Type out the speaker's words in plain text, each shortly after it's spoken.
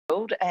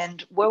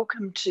And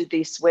welcome to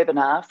this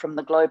webinar from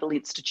the Global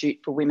Institute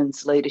for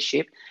Women's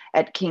Leadership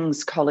at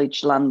King's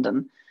College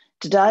London.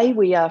 Today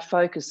we are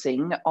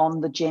focusing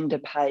on the gender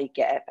pay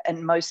gap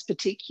and most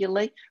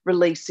particularly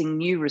releasing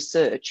new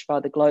research by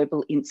the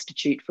Global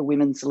Institute for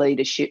Women's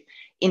Leadership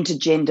into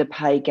gender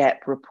pay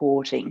gap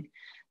reporting.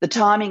 The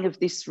timing of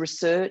this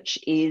research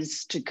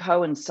is to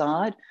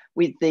coincide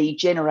with the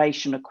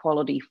Generation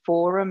Equality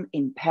Forum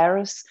in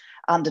Paris,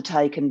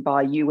 undertaken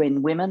by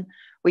UN Women,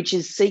 which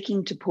is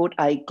seeking to put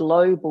a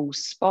global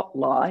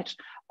spotlight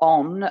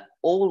on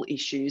all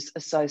issues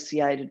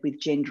associated with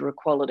gender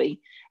equality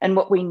and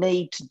what we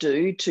need to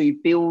do to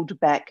build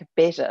back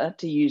better,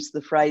 to use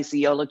the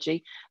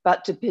phraseology,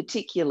 but to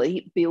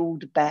particularly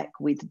build back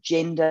with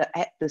gender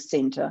at the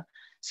centre.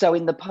 So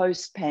in the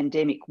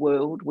post-pandemic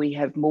world, we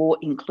have more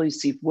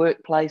inclusive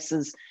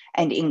workplaces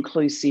and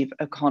inclusive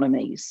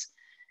economies.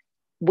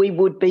 We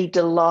would be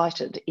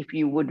delighted if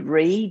you would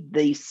read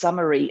the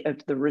summary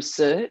of the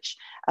research.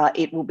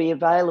 It will be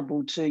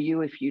available to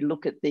you if you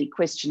look at the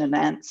question and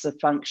answer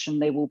function.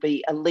 There will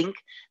be a link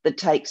that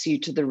takes you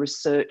to the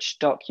research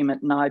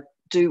document, and I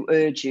do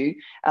urge you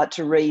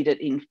to read it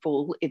in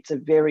full. It's a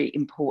very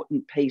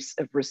important piece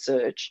of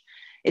research.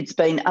 It's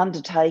been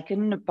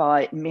undertaken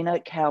by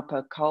Minna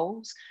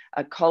Cowper-Coles,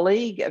 a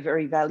colleague, a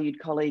very valued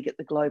colleague at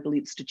the Global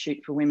Institute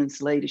for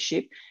Women's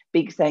Leadership.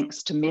 Big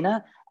thanks to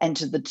Minna and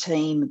to the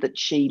team that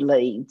she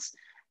leads.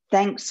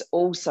 Thanks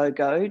also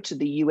go to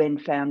the UN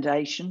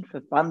Foundation for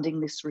funding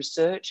this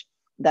research.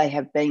 They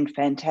have been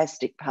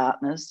fantastic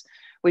partners.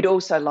 We'd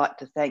also like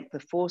to thank the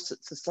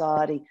Fawcett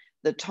Society,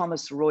 the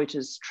Thomson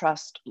Reuters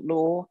Trust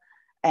Law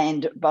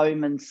and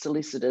Bowman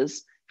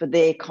Solicitors for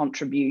their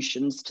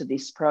contributions to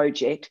this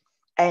project,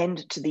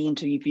 and to the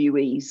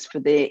interviewees for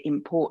their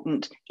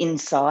important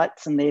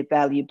insights and their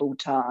valuable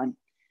time.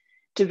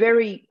 To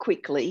very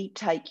quickly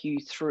take you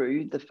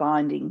through the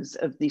findings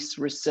of this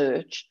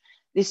research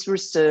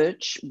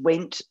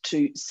went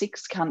to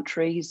 6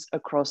 countries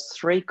across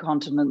 3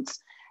 continents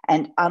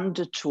and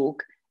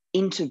undertook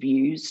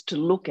interviews to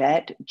look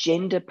at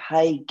gender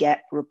pay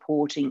gap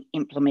reporting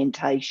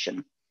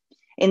implementation.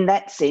 In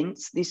that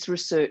sense, this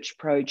research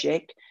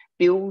project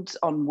builds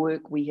on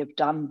work we have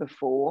done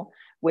before,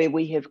 where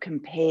we have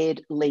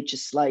compared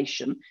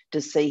legislation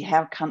to see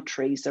how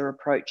countries are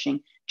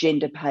approaching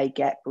gender pay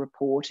gap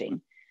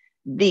reporting.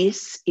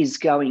 This is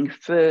going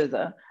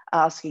further,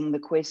 asking the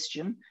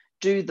question,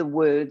 do the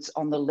words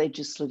on the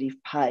legislative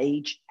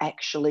page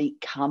actually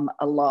come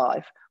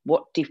alive?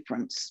 What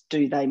difference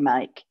do they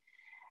make?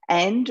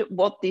 And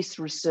what this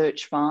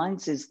research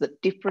finds is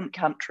that different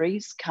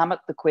countries come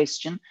at the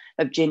question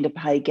of gender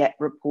pay gap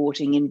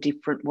reporting in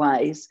different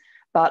ways,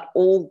 but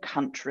all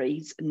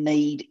countries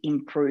need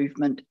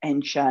improvement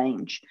and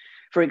change.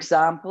 For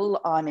example,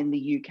 I'm in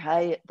the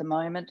UK at the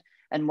moment,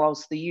 and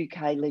whilst the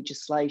UK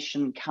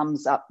legislation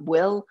comes up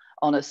well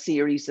on a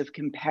series of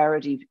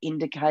comparative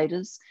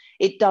indicators,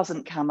 it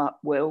doesn't come up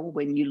well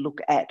when you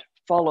look at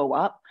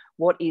follow-up,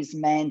 what is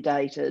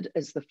mandated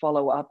as the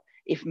follow-up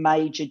if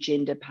major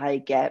gender pay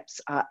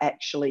gaps are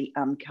actually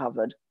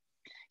uncovered.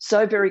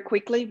 So very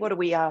quickly, what are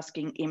we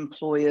asking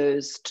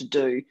employers to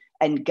do,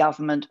 and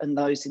government and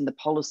those in the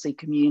policy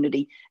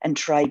community and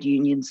trade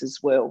unions as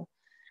well?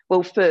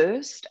 Well,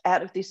 first,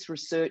 out of this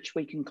research,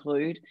 we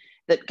conclude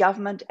that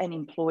government and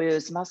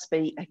employers must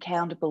be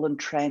accountable and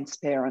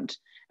transparent.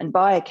 And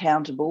by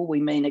accountable,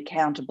 we mean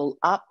accountable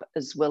up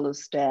as well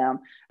as down,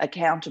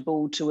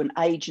 accountable to an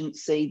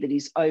agency that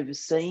is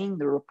overseeing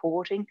the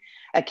reporting,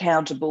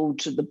 accountable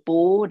to the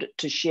board,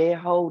 to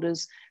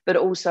shareholders, but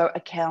also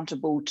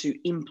accountable to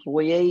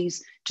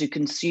employees, to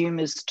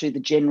consumers, to the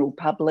general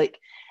public,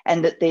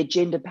 and that their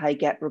gender pay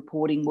gap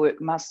reporting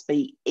work must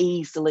be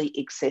easily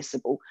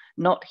accessible,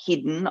 not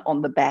hidden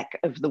on the back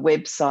of the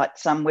website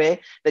somewhere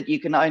that you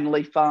can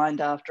only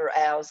find after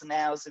hours and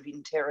hours of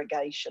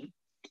interrogation.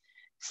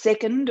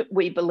 Second,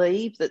 we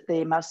believe that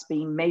there must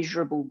be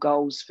measurable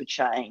goals for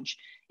change.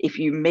 If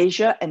you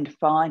measure and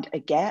find a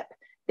gap,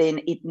 then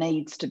it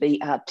needs to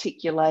be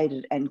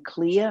articulated and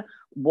clear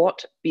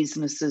what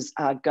businesses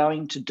are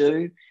going to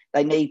do.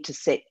 They need to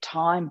set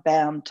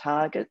time-bound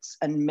targets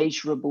and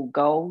measurable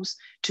goals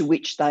to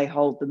which they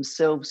hold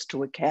themselves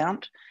to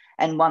account.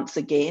 And once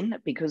again,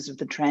 because of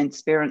the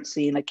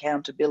transparency and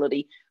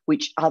accountability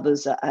which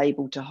others are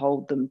able to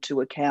hold them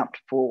to account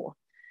for.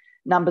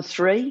 Number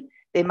 3,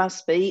 there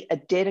must be a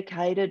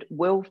dedicated,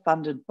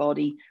 well-funded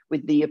body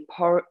with the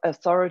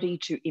authority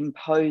to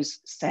impose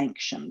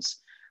sanctions.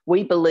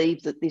 We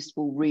believe that this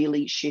will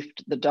really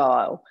shift the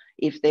dial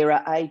if there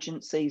are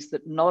agencies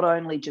that not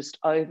only just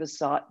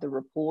oversight the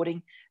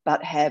reporting,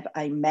 but have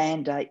a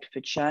mandate for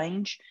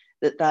change,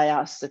 that they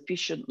are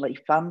sufficiently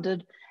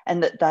funded,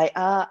 and that they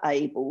are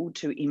able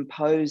to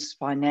impose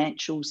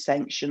financial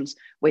sanctions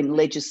when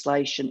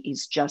legislation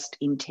is just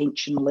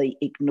intentionally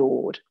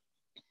ignored.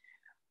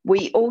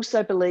 We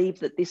also believe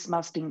that this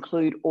must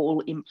include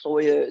all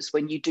employers.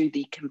 When you do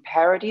the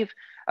comparative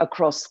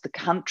across the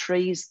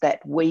countries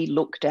that we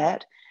looked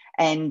at,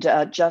 and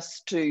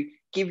just to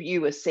give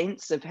you a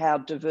sense of how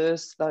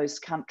diverse those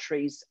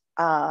countries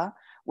are,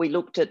 We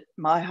looked at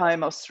my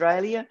home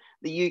Australia,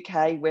 the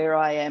UK where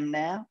I am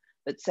now,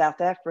 but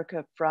South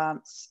Africa,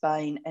 France,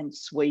 Spain and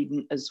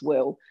Sweden as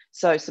well.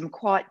 So some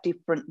quite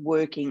different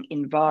working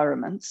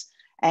environments.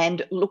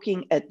 And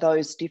looking at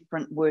those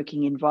different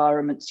working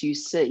environments, you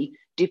see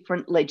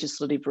different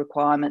legislative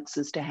requirements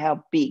as to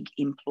how big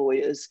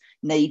employers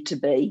need to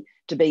be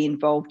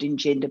involved in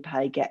gender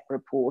pay gap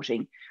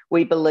reporting.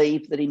 We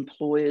believe that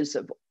employers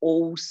of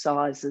all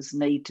sizes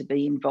need to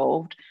be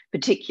involved,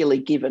 particularly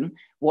given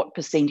what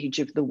percentage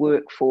of the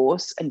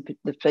workforce, and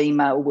the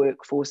female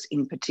workforce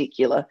in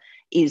particular,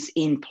 is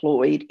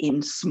employed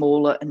in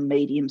smaller and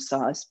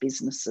medium-sized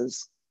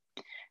businesses.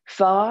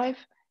 5,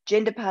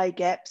 gender pay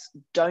gaps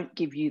don't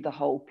give you the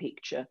whole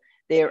picture.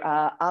 There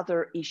are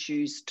other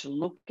issues to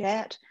look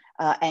at,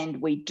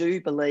 and we do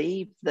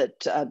believe that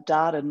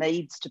data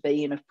needs to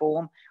be in a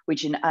form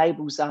which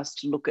enables us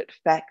to look at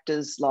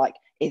factors like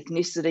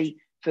ethnicity,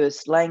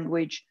 first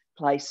language,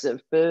 place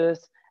of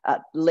birth,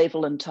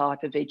 level and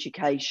type of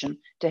education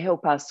to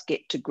help us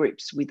get to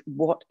grips with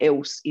what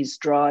else is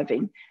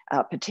driving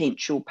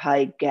potential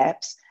pay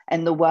gaps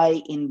and the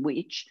way in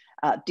which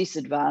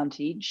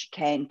disadvantage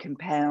can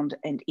compound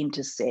and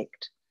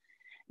intersect.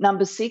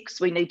 Number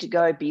 6, we need to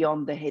go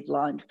beyond the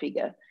headline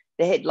figure.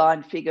 The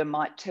headline figure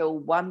might tell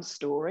one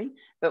story,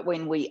 but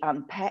when we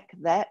unpack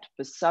that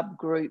for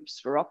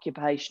subgroups, for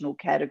occupational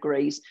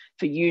categories,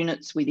 for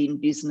units within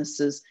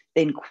businesses,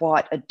 then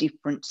quite a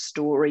different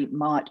story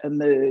might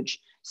emerge.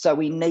 So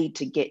we need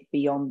to get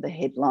beyond the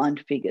headline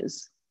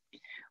figures.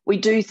 We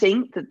do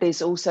think that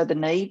there's also the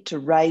need to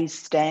raise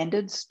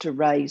standards, to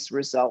raise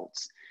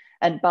results.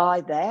 And by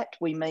that,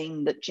 we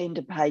mean that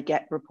gender pay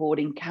gap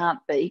reporting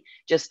can't be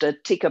just a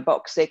ticker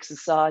box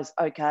exercise.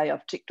 Okay,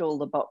 I've ticked all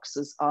the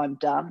boxes, I'm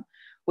done.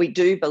 We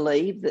do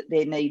believe that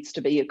there needs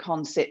to be a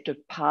concept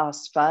of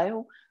pass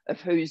fail, of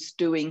who's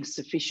doing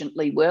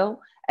sufficiently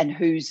well and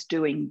who's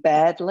doing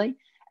badly,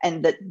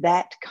 and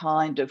that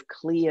kind of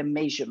clear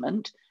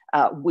measurement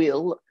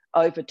will,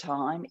 over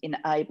time,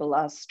 enable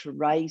us to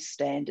raise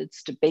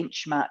standards, to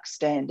benchmark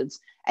standards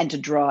and to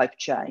drive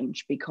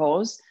change,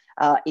 because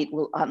it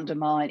will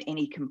undermine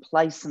any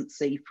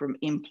complacency from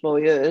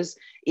employers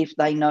if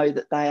they know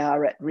that they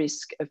are at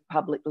risk of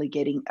publicly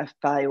getting a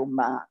fail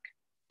mark.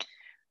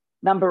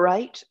 Number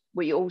 8,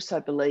 we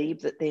also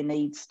believe that there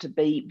needs to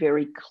be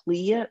very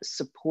clear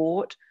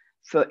support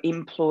for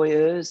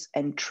employers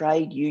and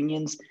trade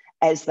unions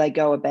as they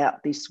go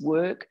about this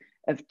work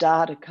of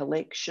data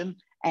collection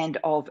and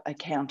of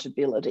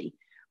accountability.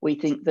 We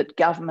think that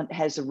government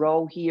has a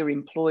role here,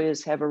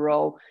 employers have a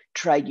role,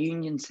 trade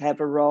unions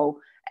have a role,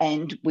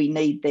 and we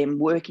need them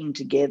working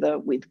together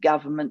with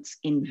governments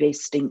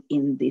investing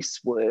in this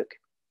work.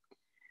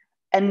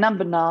 And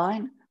number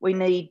 9, we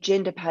need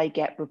gender pay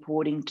gap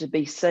reporting to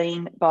be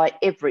seen by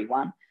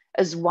everyone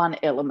as one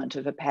element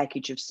of a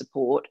package of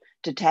support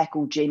to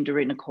tackle gender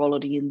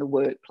inequality in the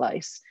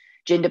workplace.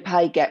 Gender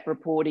pay gap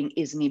reporting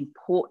is an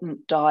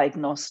important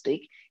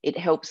diagnostic. It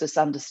helps us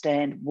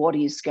understand what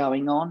is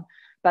going on,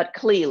 but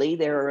clearly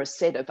there are a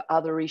set of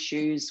other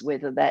issues,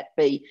 whether that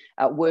be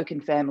work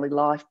and family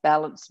life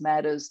balance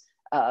matters,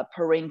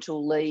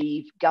 parental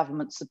leave,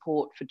 government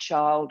support for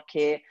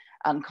childcare,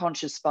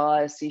 unconscious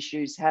bias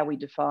issues, how we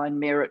define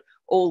merit,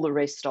 all the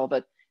rest of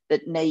it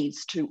that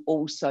needs to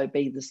also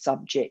be the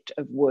subject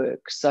of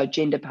work. So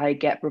gender pay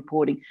gap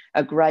reporting,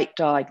 a great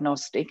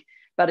diagnostic,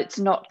 but it's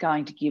not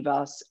going to give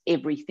us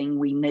everything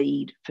we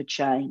need for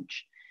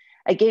change.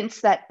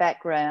 Against that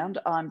background,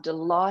 I'm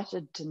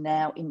delighted to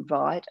now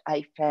invite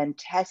a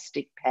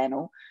fantastic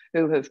panel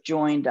who have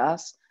joined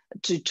us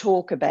to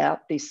talk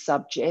about this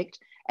subject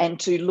and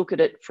to look at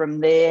it from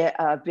their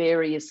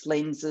various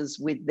lenses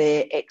with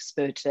their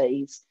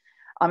expertise.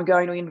 I'm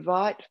going to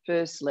invite,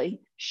 firstly,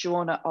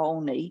 Shauna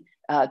Olney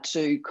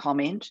to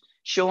comment.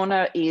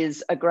 Shauna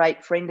is a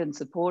great friend and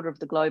supporter of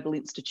the Global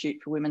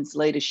Institute for Women's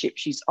Leadership.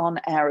 She's on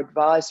our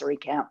advisory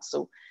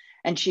council,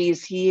 and she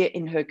is here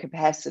in her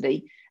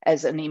capacity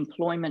as an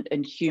employment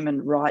and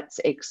human rights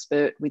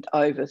expert with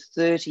over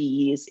 30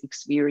 years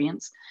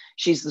experience.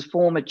 She's the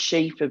former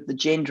chief of the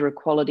Gender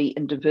Equality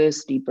and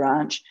Diversity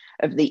branch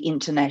of the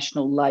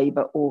International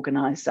Labour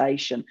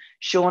Organisation.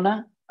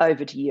 Shauna,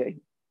 over to you.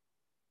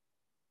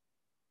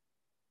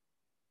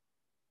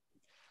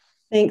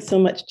 Thanks so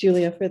much,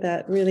 Julia, for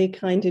that really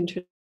kind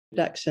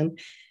introduction.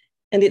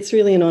 And it's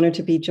really an honor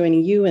to be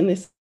joining you and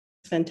this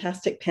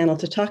fantastic panel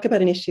to talk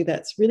about an issue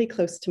that's really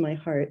close to my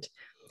heart.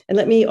 And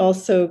let me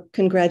also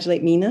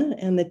congratulate Mina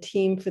and the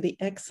team for the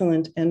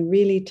excellent and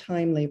really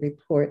timely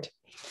report.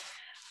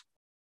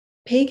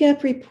 Pay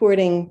gap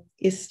reporting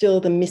is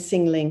still the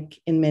missing link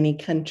in many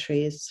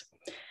countries,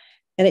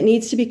 and it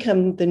needs to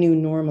become the new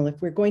normal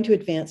if we're going to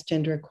advance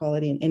gender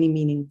equality in any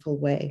meaningful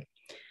way.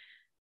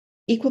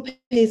 Equal pay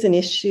is an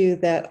issue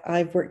that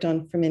I've worked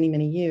on for many,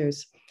 many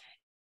years.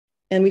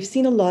 And we've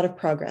seen a lot of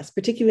progress,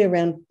 particularly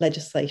around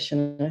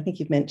legislation. And I think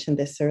you've mentioned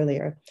this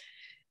earlier.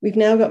 We've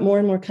now got more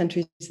and more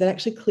countries that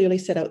actually clearly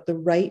set out the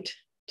right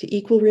to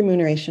equal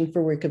remuneration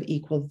for work of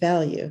equal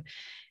value.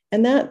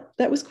 And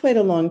that was quite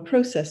a long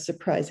process,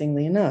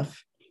 surprisingly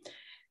enough.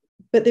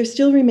 But there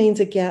still remains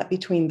a gap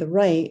between the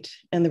right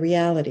and the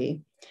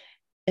reality.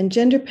 And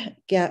gender pay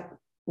gap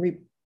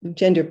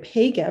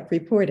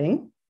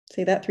reporting,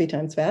 say that 3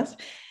 times fast,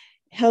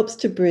 helps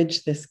to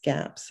bridge this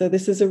gap. So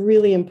this is a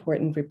really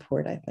important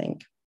report, I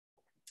think.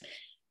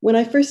 When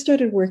I first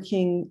started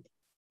working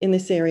in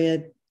this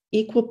area,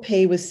 equal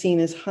pay was seen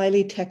as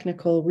highly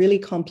technical, really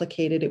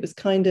complicated. It was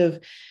kind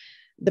of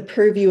the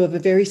purview of a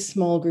very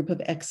small group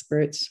of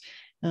experts,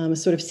 a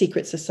sort of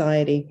secret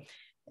society.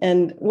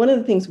 And one of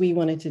the things we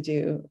wanted to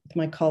do with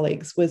my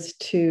colleagues was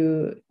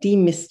to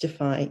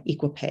demystify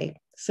equal pay.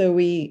 So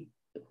we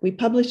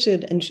published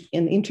an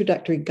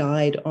introductory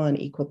guide on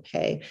equal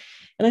pay.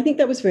 And I think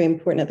that was very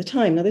important at the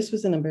time. Now, this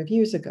was a number of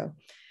years ago,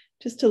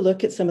 just to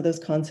look at some of those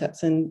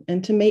concepts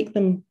and to make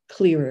them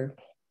clearer.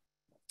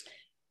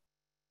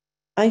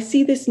 I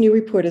see this new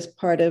report as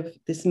part of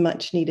this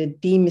much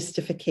needed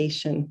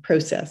demystification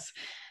process.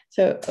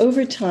 So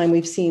over time,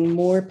 we've seen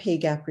more pay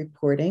gap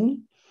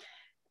reporting,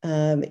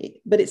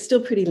 but it's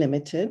still pretty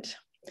limited.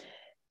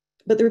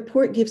 But the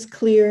report gives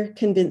clear,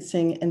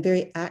 convincing, and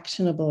very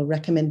actionable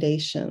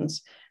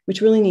recommendations, which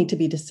really need to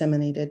be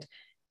disseminated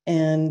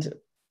and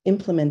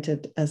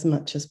implemented as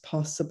much as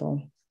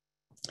possible.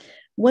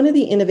 One of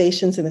the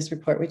innovations in this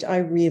report, which I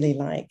really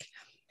like,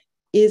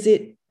 is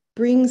it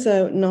brings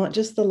out not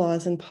just the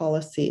laws and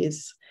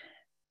policies,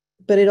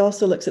 but it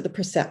also looks at the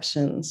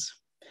perceptions.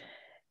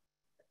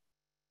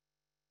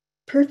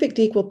 Perfect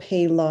equal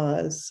pay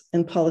laws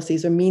and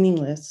policies are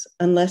meaningless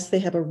unless they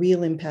have a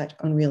real impact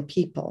on real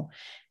people.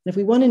 And if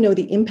we want to know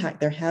the impact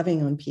they're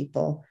having on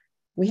people,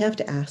 we have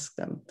to ask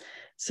them.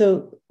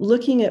 So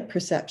looking at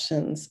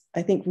perceptions,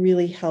 I think,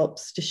 really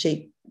helps to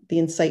shape the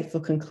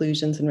insightful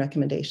conclusions and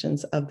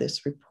recommendations of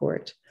this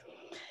report.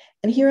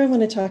 And here I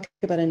want to talk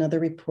about another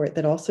report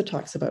that also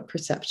talks about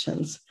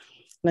perceptions.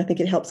 And I think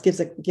it helps give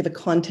a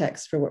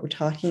context for what we're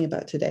talking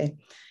about today.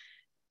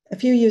 A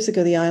few years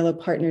ago, the ILO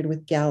partnered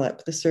with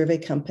Gallup, the survey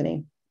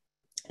company,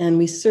 and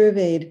we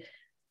surveyed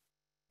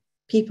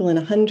people in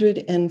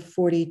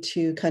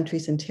 142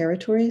 countries and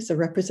territories, a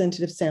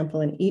representative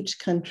sample in each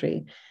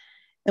country.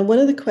 And one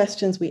of the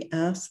questions we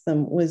asked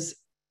them was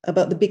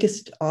about the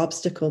biggest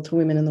obstacle to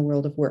women in the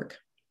world of work.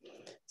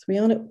 So we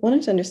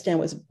wanted to understand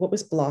what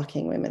was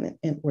blocking women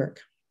at work.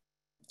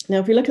 Now,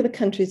 if we look at the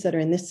countries that are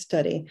in this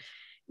study,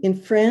 in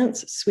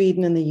France,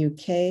 Sweden, and the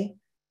UK,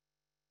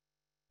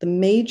 the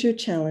major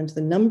challenge,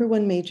 the number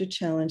one major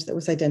challenge that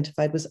was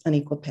identified was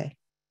unequal pay.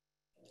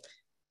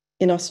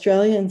 In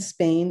Australia and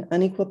Spain,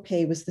 unequal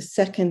pay was the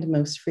second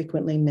most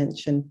frequently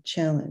mentioned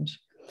challenge.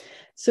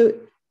 So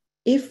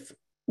if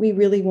we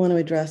really want to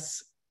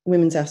address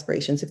women's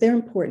aspirations, if they're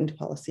important to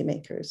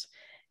policymakers,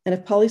 and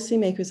if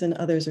policymakers and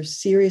others are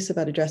serious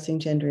about addressing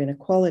gender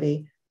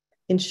inequality,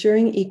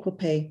 ensuring equal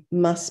pay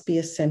must be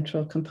a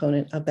central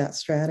component of that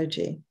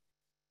strategy.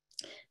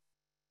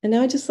 And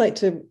now I'd just like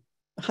to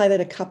highlight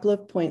a couple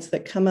of points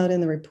that come out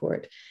in the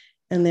report.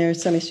 And there are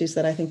some issues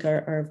that I think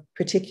are of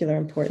particular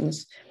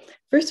importance.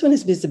 First one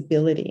is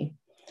visibility.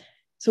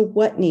 So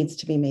what needs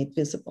to be made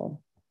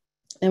visible?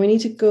 And we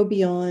need to go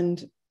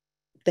beyond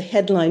the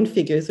headline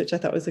figures, which I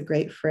thought was a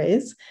great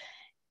phrase.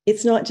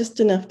 It's not just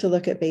enough to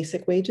look at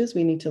basic wages.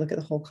 We need to look at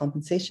the whole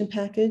compensation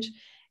package,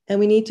 and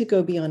we need to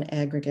go beyond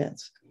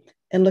aggregates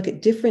and look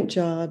at different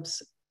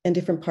jobs and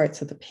different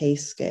parts of the pay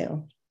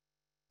scale.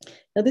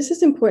 Now, this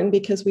is important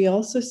because we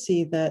also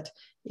see that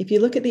if you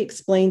look at the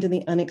explained and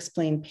the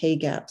unexplained pay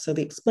gap, so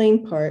the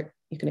explained part,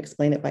 you can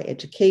explain it by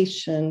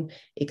education,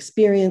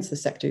 experience, the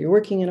sector you're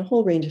working in, a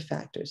whole range of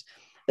factors.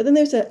 But then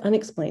there's that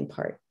unexplained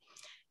part,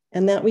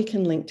 and that we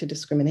can link to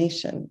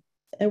discrimination.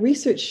 And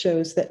research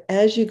shows that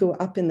as you go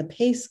up in the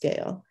pay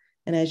scale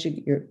and as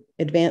you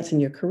advance in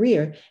your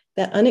career,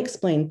 that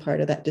unexplained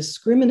part, or that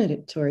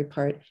discriminatory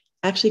part,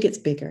 actually gets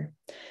bigger.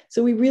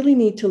 So we really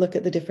need to look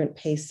at the different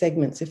pay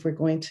segments if we're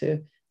going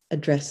to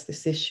address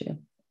this issue.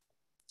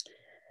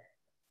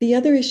 The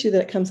other issue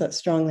that comes up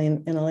strongly,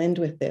 and I'll end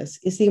with this,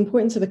 is the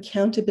importance of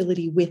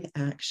accountability with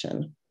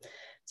action.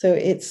 So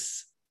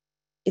it's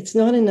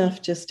not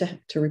enough just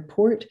to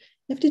report,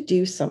 you have to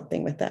do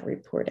something with that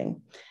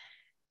reporting.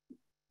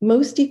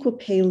 Most equal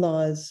pay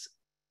laws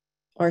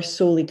are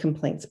solely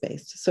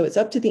complaints-based. So it's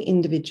up to the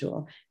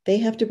individual. They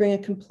have to bring a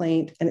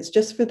complaint, and it's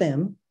just for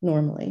them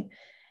normally.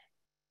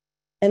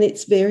 And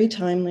it's very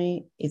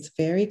timely, it's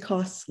very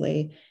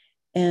costly,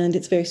 and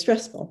it's very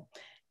stressful.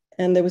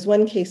 And there was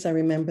one case I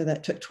remember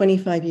that took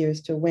 25 years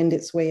to wend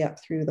its way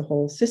up through the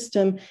whole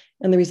system,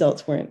 and the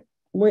results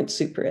weren't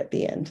super at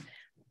the end.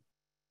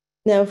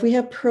 Now, if we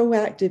have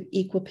proactive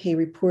equal pay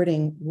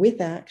reporting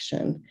with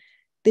action,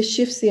 this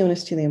shifts the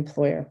onus to the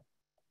employer.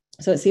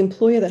 So it's the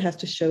employer that has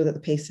to show that the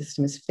pay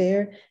system is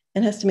fair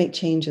and has to make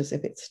changes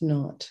if it's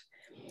not.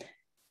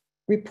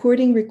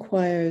 Reporting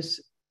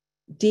requires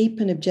deep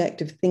and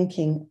objective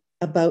thinking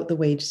about the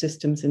wage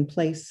systems in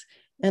place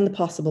and the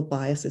possible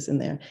biases in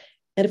there.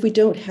 And if we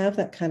don't have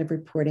that kind of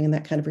reporting and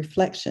that kind of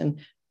reflection,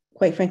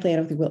 quite frankly, I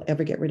don't think we'll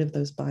ever get rid of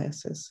those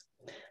biases.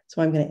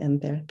 So I'm going to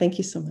end there. Thank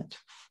you so much.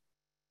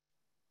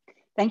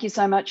 Thank you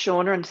so much,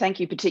 Shauna, and thank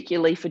you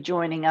particularly for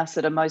joining us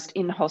at a most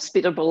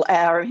inhospitable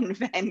hour in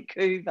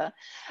Vancouver.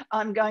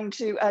 I'm going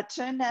to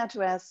turn now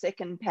to our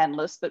second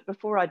panellist, but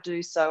before I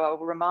do so, I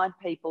will remind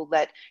people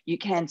that you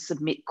can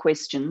submit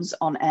questions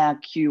on our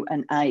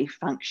Q&A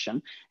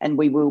function, and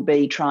we will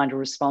be trying to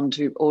respond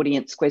to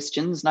audience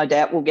questions. No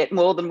doubt we'll get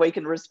more than we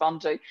can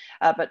respond to,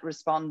 but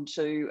respond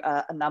to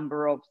a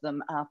number of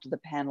them after the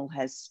panel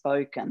has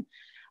spoken.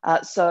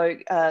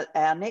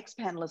 Our next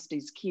panellist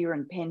is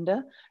Kieran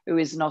Pender, who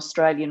is an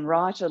Australian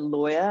writer,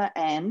 lawyer,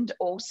 and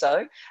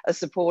also a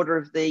supporter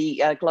of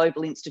the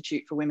Global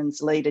Institute for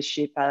Women's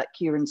Leadership.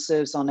 Kieran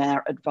serves on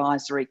our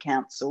advisory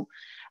council.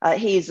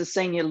 He is a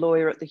senior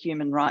lawyer at the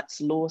Human Rights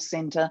Law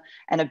Centre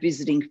and a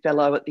visiting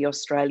fellow at the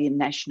Australian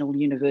National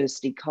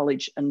University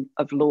College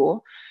of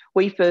Law.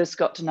 We first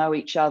got to know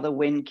each other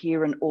when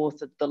Kieran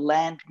authored the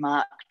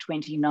landmark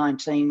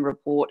 2019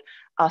 report,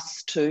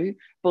 Us Too,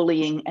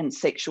 Bullying and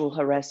Sexual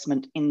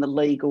Harassment in the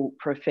Legal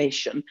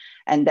Profession.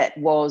 And that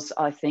was,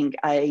 I think,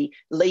 a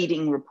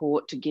leading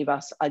report to give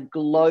us a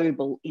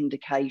global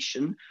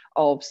indication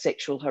of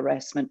sexual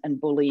harassment and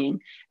bullying,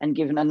 and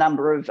given a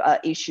number of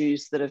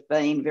issues that have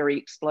been very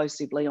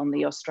explosively on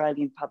the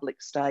Australian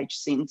public stage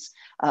since,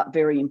 a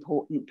very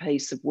important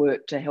piece of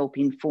work to help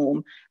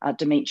inform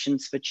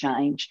dimensions for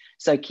change.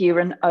 So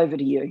Kieran, over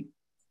to you.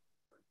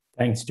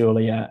 Thanks,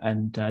 Julia.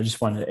 And I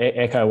just want to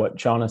echo what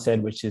Shauna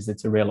said, which is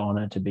it's a real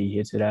honour to be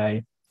here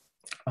today.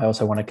 I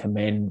also want to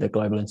commend the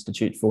Global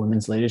Institute for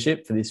Women's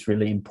Leadership for this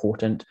really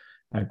important,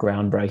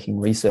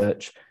 groundbreaking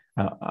research.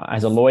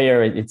 As a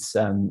lawyer, it's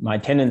my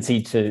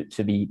tendency to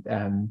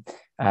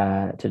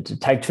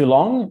take too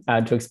long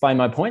to explain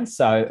my points.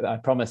 So I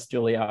promised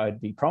Julia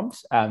I'd be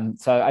prompt.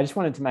 So I just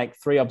wanted to make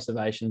 3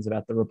 observations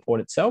about the report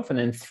itself, and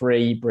then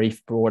 3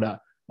 brief, broader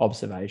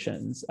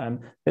observations.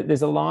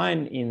 There's a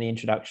line in the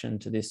introduction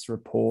to this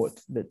report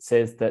that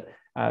says that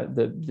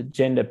the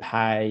gender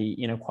pay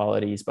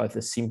inequality is both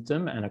a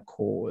symptom and a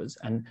cause.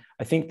 And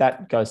I think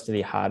that goes to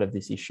the heart of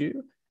this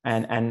issue.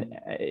 And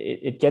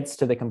it gets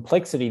to the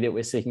complexity that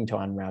we're seeking to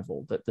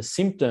unravel, that the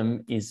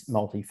symptom is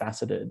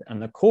multifaceted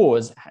and the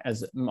cause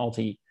has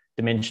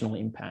multi-dimensional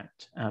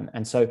impact.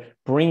 And so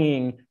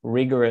bringing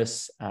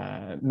rigorous,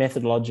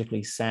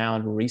 methodologically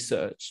sound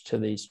research to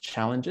these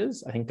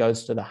challenges, I think,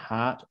 goes to the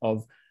heart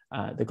of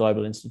the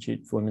Global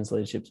Institute for Women's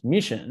Leadership's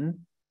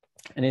mission,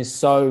 and is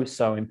so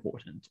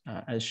important.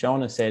 As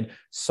Shauna said,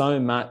 so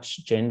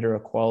much gender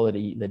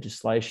equality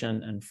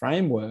legislation and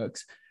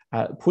frameworks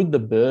put the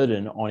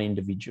burden on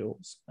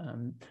individuals.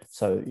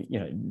 So,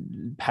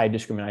 pay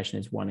discrimination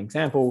is one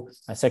example.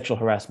 Sexual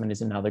harassment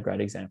is another great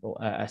example.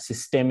 A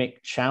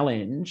systemic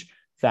challenge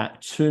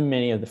that too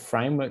many of the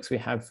frameworks we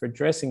have for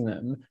addressing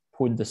them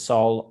put the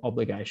sole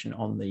obligation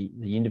on the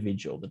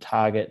individual, the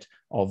target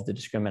of the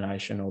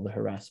discrimination or the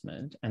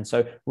harassment. And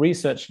so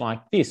research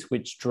like this,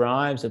 which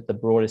drives at the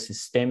broader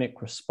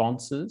systemic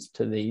responses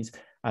to these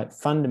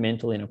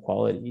fundamental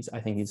inequalities, I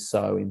think is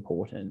so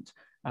important.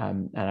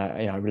 And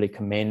I really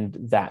commend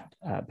that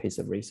piece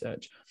of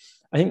research.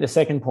 I think the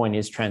second point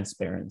is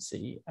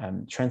transparency.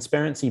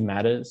 Transparency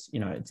matters.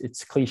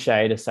 It's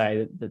cliche to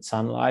say that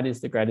sunlight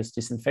is the greatest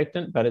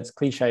disinfectant, but it's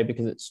cliche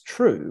because it's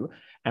true.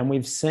 And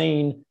we've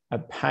seen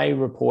pay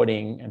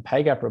reporting and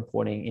pay gap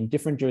reporting in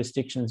different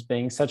jurisdictions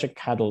being such a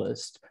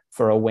catalyst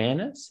for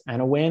awareness,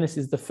 and awareness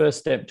is the first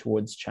step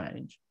towards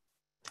change.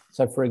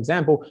 So, for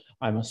example,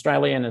 I'm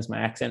Australian, as my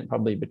accent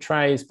probably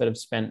betrays, but I've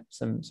spent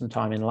some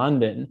time in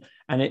London.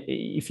 And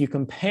if you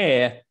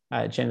compare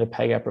gender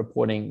pay gap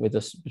reporting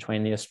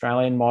between the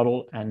Australian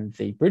model and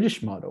the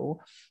British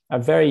model, a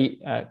very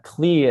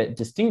clear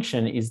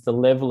distinction is the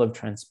level of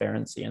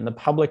transparency and the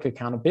public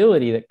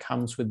accountability that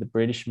comes with the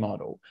British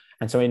model.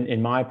 And so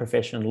in my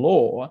profession,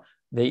 law,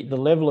 the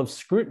level of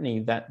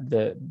scrutiny that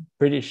the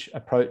British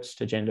approach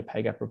to gender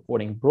pay gap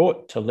reporting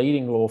brought to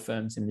leading law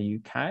firms in the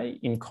UK,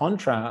 in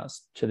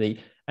contrast to the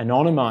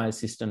anonymised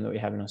system that we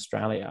have in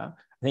Australia,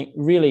 I think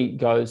really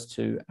goes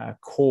to a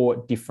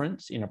core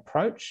difference in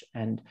approach.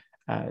 And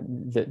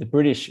the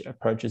British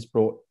approach has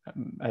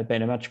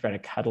been a much greater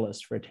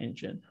catalyst for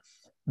attention.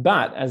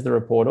 But as the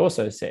report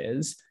also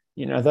says,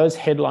 those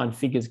headline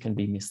figures can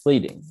be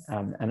misleading,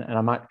 and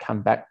I might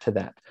come back to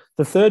that.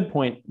 The third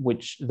point,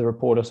 which the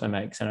report also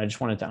makes, and I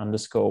just wanted to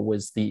underscore,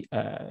 was the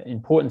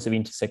importance of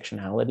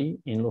intersectionality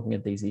in looking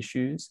at these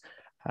issues.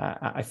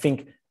 I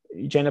think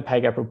gender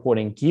pay gap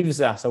reporting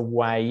gives us a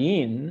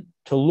way in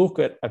to look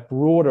at a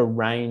broader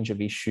range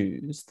of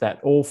issues that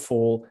all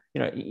fall,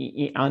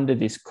 under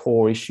this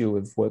core issue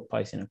of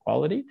workplace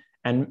inequality,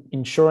 and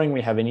ensuring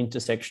we have an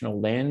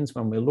intersectional lens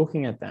when we're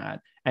looking at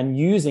that, and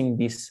using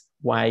this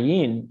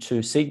way in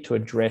to seek to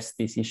address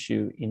this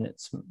issue in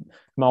its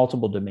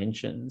multiple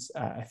dimensions,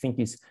 I think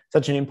is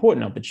such an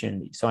important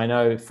opportunity. So I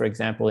know, for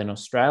example, in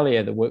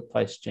Australia, the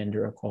Workplace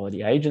Gender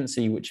Equality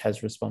Agency, which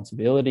has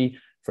responsibility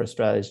for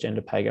Australia's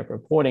gender pay gap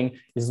reporting,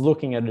 is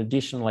looking at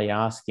additionally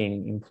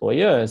asking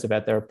employers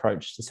about their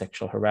approach to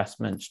sexual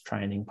harassment,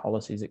 training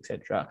policies,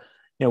 etc.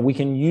 We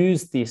can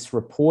use this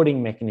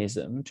reporting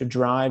mechanism to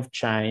drive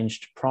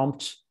change, to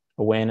prompt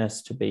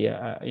awareness to be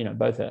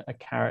both a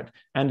carrot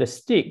and a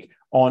stick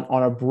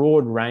on a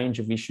broad range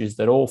of issues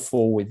that all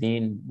fall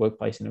within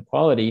workplace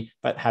inequality,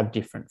 but have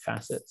different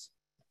facets.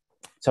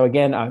 So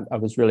again, I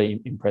was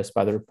really impressed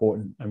by the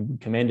report and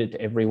commend it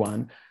to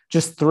everyone.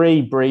 Just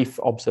 3 brief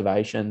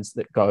observations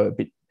that go a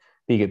bit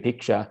bigger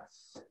picture.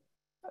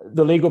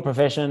 The legal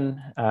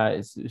profession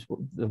is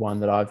the one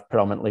that I've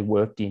predominantly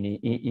worked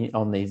in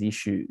on these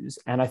issues,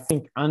 and I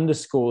think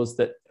underscores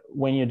that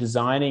when you're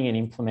designing and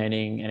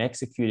implementing and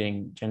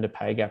executing gender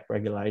pay gap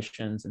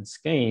regulations and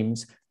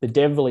schemes, the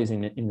devil is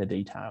in the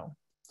detail.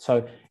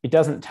 So it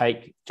doesn't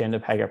take gender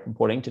pay gap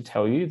reporting to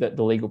tell you that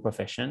the legal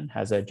profession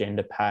has a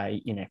gender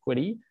pay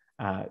inequity.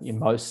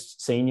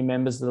 Most senior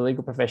members of the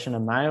legal profession are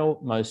male,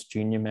 most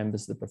junior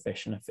members of the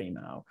profession are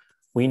female.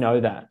 We know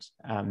that.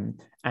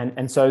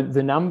 And so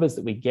the numbers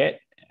that we get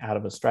out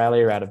of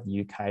Australia, out of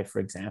the UK, for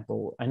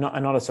example, are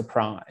not a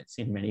surprise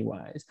in many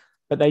ways,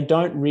 but they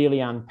don't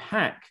really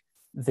unpack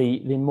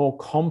the more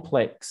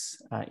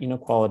complex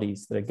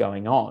inequalities that are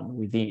going on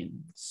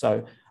within.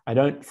 So I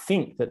don't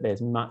think that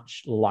there's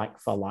much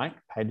like-for-like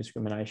pay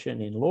discrimination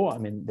in law. I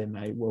mean, there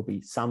may well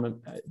be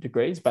some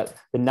degrees, but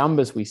the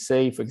numbers we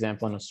see, for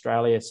example, in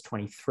Australia, it's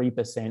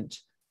 23%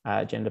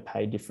 gender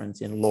pay difference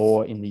in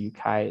law. In the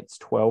UK, it's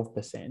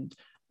 12%.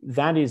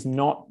 That is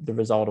not the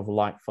result of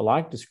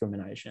like-for-like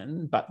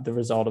discrimination, but the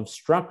result of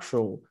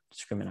structural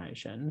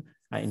discrimination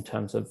in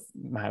terms of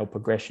male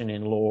progression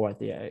in law at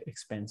the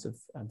expense of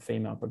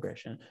female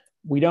progression.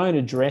 We don't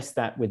address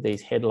that with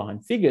these headline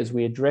figures.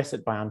 We address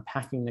it by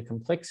unpacking the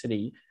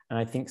complexity. And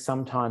I think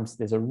sometimes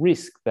there's a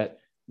risk that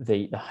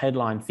the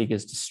headline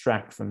figures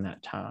distract from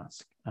that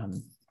task. I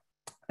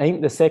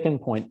think the second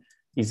point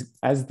is,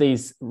 as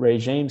these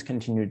regimes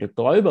continue to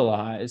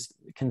globalize,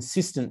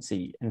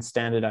 consistency and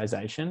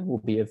standardization will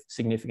be of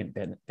significant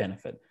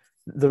benefit.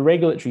 The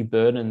regulatory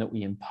burden that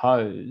we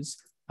impose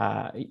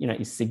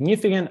is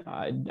significant.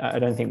 I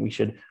don't think we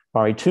should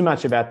worry too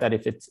much about that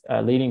if it's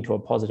leading to a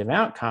positive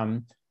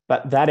outcome,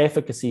 but that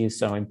efficacy is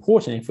so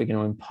important if we're going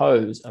to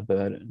impose a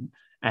burden.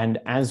 And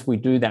as we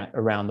do that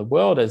around the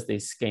world, as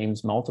these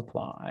schemes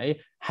multiply,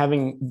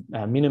 having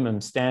minimum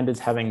standards,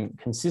 having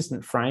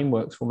consistent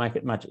frameworks will make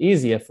it much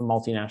easier for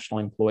multinational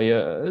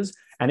employers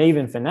and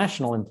even for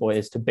national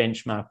employers to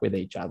benchmark with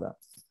each other.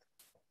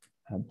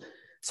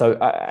 So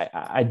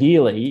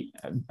ideally,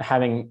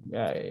 having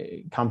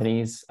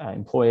companies,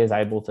 employers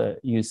able to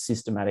use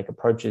systematic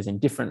approaches in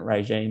different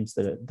regimes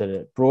that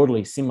are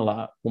broadly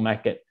similar will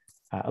make it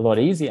a lot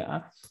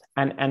easier.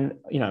 And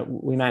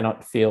we may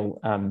not feel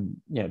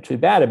too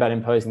bad about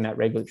imposing that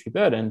regulatory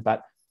burden,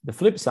 but the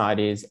flip side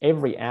is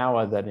every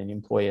hour that an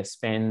employer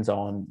spends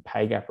on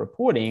pay gap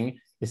reporting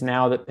is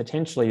now that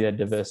potentially their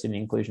diversity and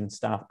inclusion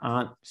staff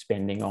aren't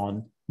spending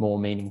on more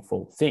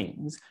meaningful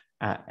things.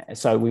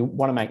 So we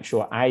want to make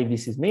sure, A,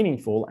 this is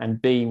meaningful,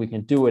 and B, we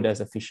can do it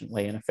as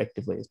efficiently and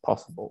effectively as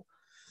possible.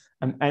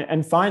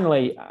 And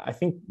finally, I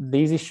think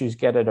these issues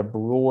get at a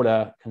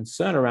broader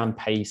concern around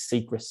pay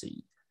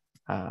secrecy.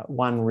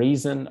 One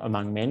reason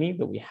among many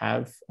that we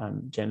have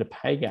gender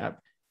pay gap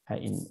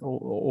in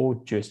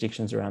all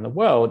jurisdictions around the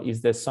world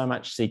is there's so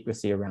much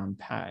secrecy around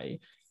pay.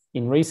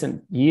 In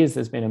recent years,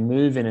 there's been a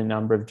move in a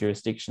number of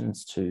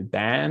jurisdictions to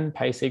ban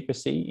pay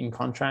secrecy in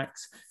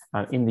contracts.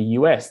 In the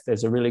US,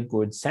 there's a really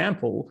good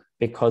sample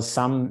because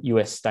some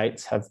US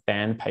states have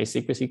banned pay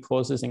secrecy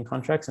clauses in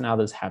contracts and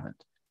others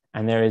haven't.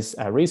 And there is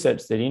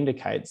research that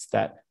indicates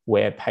that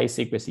where pay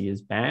secrecy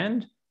is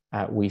banned,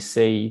 we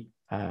see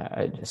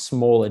a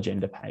smaller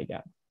gender pay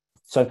gap.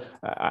 So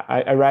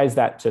I raise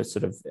that to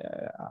sort of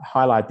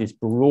highlight this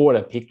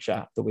broader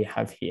picture that we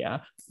have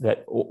here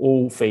that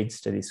all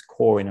feeds to this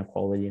core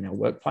inequality in our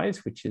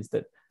workplace, which is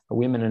that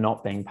women are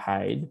not being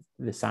paid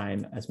the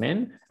same as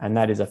men, and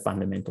that is a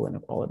fundamental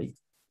inequality.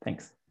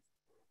 Thanks.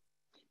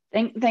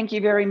 Thank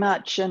you very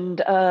much, and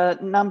a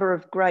number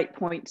of great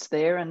points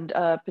there, and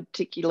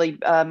particularly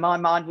my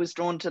mind was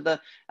drawn to the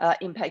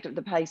impact of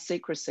the pay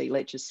secrecy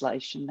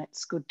legislation.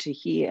 That's good to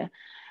hear.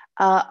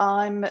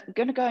 I'm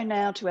going to go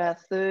now to our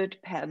third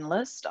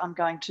panellist. I'm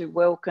going to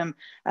welcome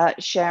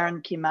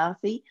Sharon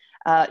Kimathi.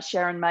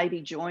 Sharon may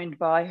be joined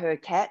by her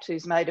cat,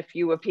 who's made a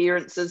few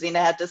appearances in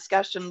our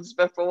discussions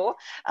before.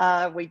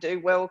 We do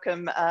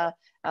welcome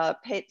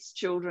pets,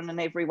 children,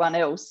 and everyone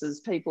else as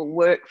people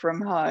work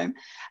from home.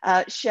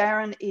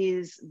 Sharon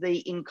is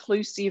the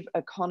Inclusive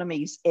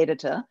Economies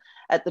Editor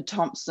at the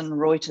Thomson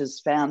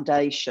Reuters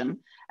Foundation.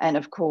 And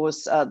of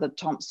course, the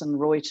Thomson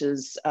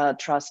Reuters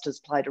Trust has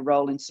played a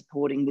role in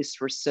supporting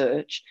this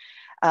research.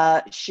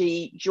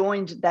 She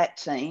joined that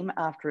team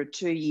after a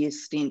 2-year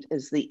stint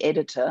as the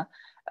editor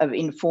of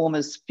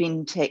Informer's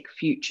FinTech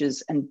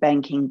Futures and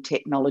Banking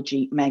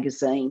Technology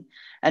magazine.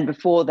 And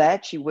before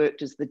that, she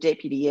worked as the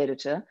deputy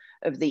editor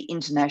of the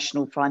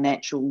International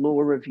Financial Law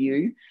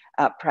Review,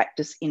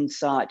 Practice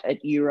Insight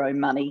at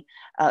Euromoney.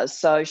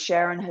 So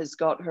Sharon has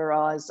got her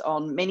eyes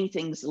on many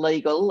things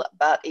legal,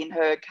 but in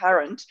her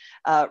current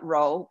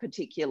role,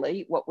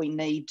 particularly what we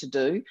need to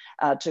do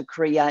to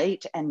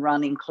create and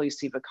run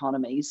inclusive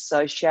economies.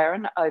 So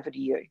Sharon, over to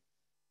you.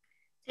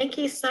 Thank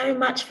you so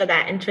much for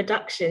that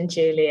introduction,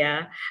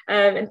 Julia.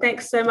 And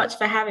thanks so much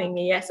for having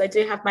me. Yes, I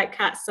do have my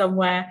cat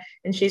somewhere,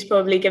 and she's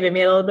probably giving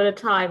me a little bit of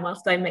time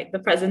whilst I make the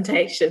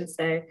presentation.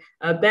 So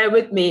bear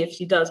with me if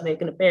she does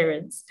make an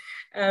appearance.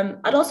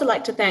 I'd also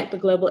like to thank the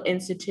Global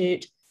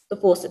Institute, the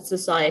Fawcett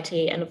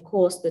Society, and of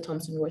course, the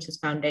Thomson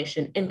Reuters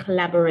Foundation in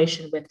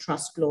collaboration with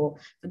Trust Law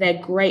for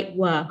their great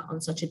work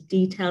on such a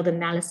detailed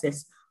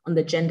analysis on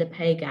the gender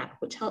pay gap,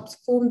 which helps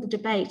form the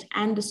debate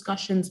and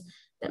discussions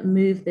that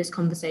move this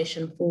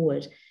conversation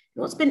forward. And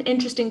what's been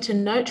interesting to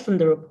note from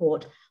the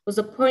report was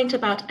a point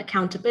about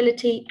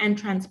accountability and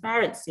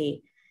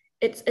transparency.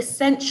 It's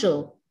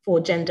essential for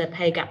gender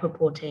pay gap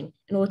reporting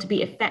in order to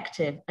be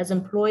effective, as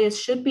employers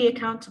should be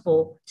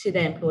accountable to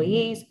their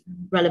employees,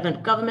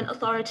 relevant government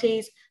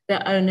authorities,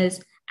 their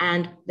owners,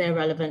 and their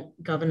relevant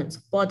governance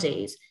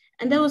bodies.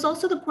 And there was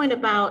also the point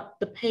about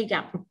the pay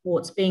gap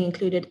reports being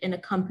included in a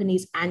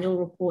company's annual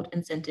report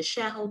and sent to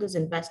shareholders,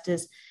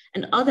 investors,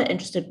 and other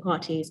interested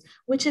parties,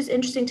 which is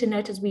interesting to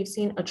note as we've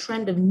seen a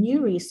trend of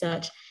new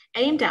research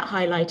aimed at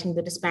highlighting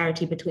the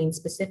disparity between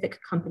specific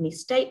company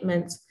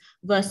statements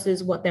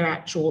versus what their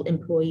actual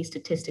employee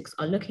statistics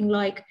are looking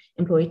like,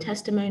 employee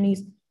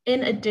testimonies,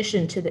 in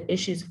addition to the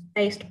issues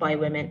faced by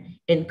women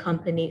in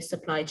company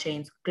supply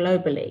chains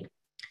globally.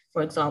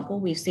 For example,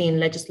 we've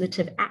seen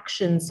legislative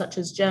actions such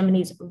as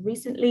Germany's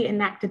recently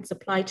enacted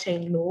supply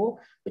chain law,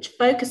 which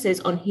focuses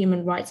on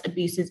human rights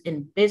abuses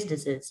in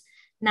businesses.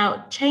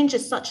 Now,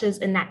 changes such as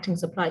enacting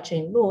supply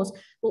chain laws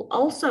will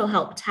also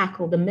help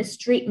tackle the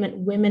mistreatment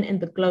women in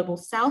the global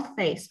south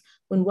face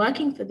when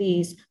working for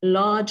these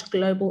large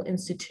global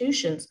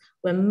institutions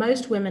where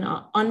most women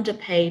are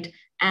underpaid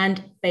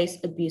and face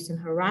abuse and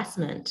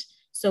harassment.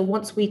 So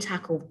once we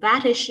tackle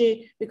that issue,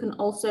 we can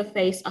also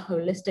face a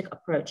holistic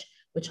approach,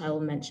 which I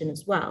will mention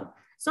as well.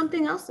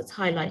 Something else that's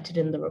highlighted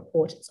in the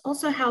report is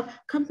also how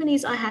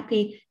companies are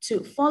happy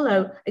to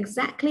follow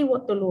exactly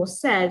what the law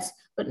says,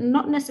 but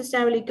not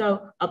necessarily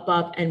go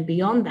above and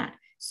beyond that.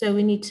 So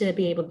we need to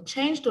be able to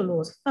change the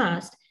laws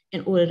first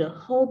in order to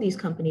hold these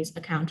companies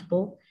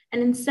accountable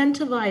and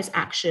incentivize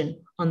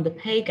action on the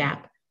pay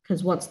gap,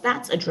 because once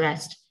that's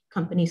addressed,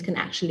 companies can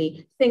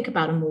actually think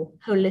about a more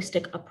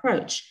holistic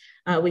approach.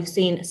 We've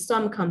seen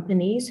some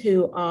companies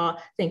who are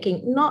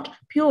thinking not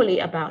purely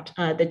about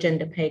the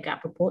gender pay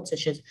gap report,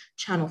 such as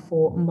Channel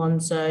 4,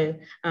 Monzo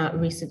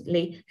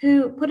recently,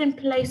 who put in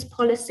place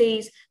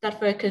policies that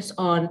focus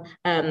on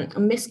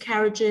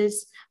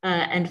miscarriages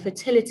and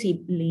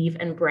fertility leave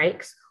and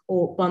breaks,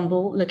 or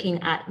Bumble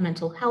looking at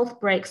mental health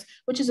breaks,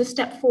 which is a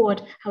step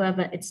forward.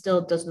 However, it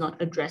still does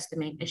not address the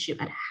main issue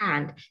at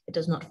hand. It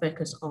does not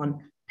focus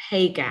on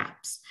pay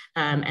gaps.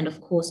 And of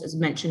course, as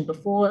mentioned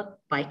before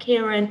by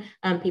Kieran,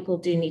 people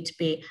do need to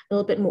be a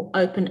little bit more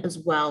open as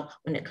well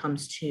when it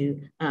comes to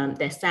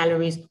their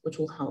salaries, which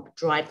will help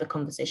drive the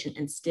conversation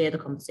and steer the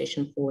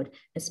conversation forward,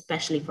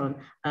 especially from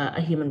a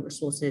human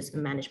resources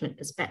management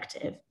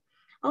perspective.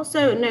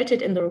 Also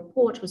noted in the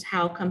report was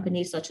how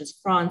companies such as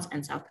France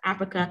and South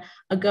Africa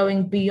are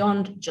going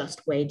beyond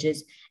just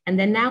wages, and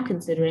they're now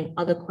considering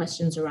other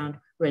questions around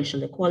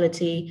racial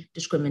equality,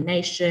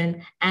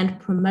 discrimination, and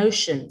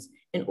promotions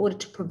in order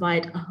to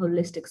provide a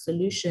holistic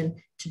solution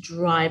to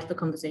drive the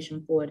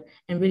conversation forward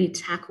and really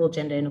tackle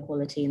gender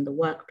inequality in the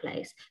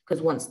workplace. Because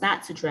once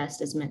that's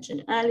addressed, as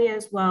mentioned earlier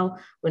as well,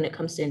 when it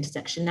comes to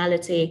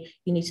intersectionality,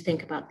 you need to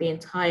think about the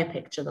entire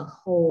picture, the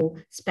whole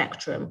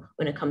spectrum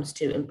when it comes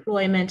to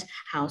employment,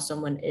 how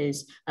someone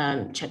is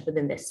checked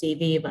within their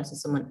CV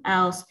versus someone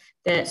else.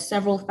 There are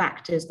several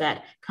factors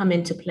that come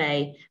into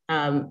play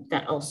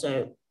that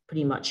also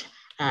pretty much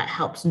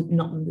helps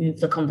not move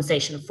the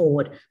conversation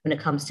forward when it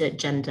comes to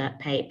gender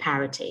pay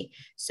parity.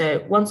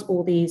 So once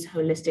all these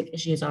holistic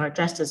issues are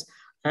addressed, as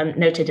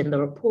noted in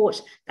the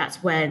report,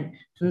 that's when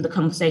the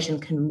conversation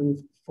can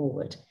move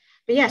forward.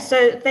 But yeah,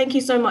 so thank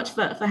you so much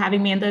for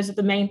having me. And those are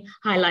the main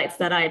highlights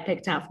that I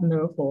picked out from the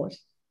report.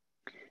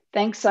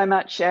 Thanks so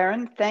much,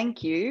 Sharon.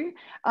 Thank you.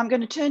 I'm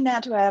going to turn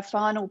now to our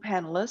final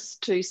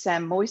panellist, to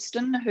Sam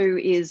Moyston, who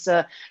is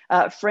a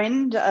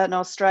friend, an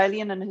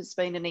Australian, and has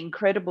been an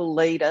incredible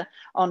leader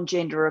on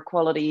gender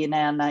equality in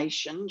our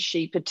nation.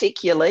 She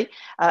particularly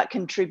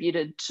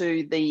contributed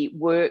to the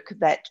work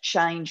that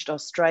changed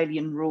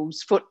Australian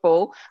rules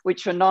football,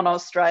 which for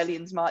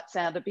non-Australians might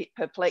sound a bit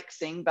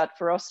perplexing, but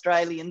for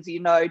Australians, you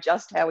know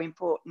just how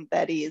important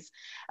that is.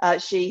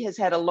 She has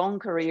had a long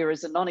career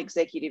as a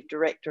non-executive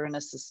director and a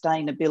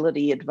sustainability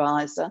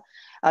advisor.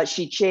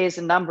 She chairs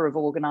a number of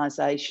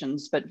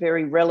organisations, but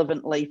very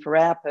relevantly for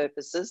our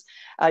purposes,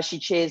 she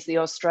chairs the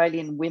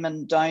Australian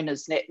Women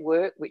Donors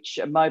Network, which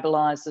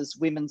mobilises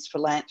women's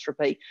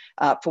philanthropy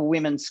for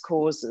women's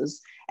causes.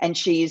 And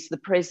she is the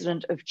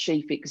president of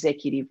Chief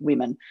Executive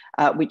Women,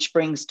 which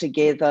brings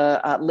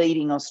together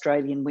leading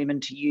Australian women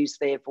to use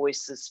their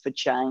voices for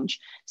change.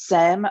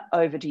 Sam,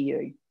 over to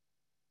you.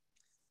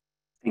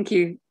 Thank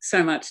you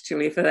so much,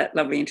 Julia, for that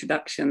lovely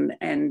introduction.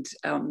 And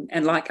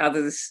like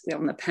others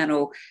on the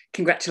panel,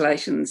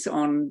 congratulations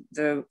on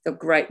the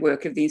great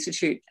work of the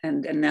Institute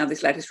and now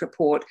this latest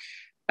report,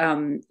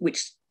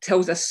 which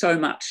tells us so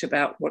much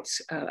about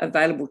what's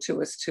available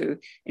to us to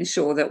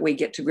ensure that we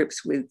get to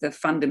grips with the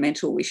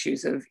fundamental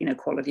issues of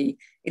inequality,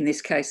 in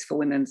this case for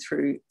women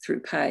through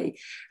pay.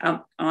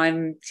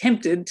 I'm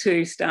tempted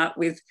to start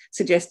with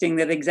suggesting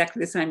that exactly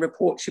the same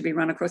report should be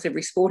run across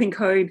every sporting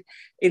code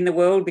in the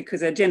world,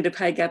 because a gender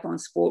pay gap on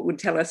sport would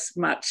tell us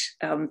much.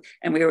 And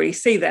we already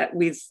see that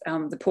with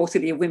the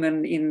paucity of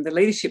women in the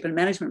leadership and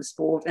management of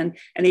sport, and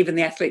even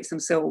the athletes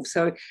themselves.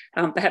 So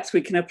perhaps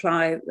we can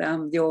apply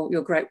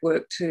your great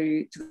work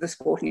to the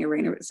sporting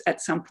arena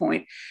at some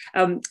point.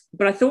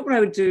 But I thought what I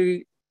would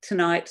do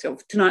tonight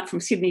from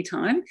Sydney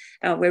time,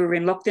 where we're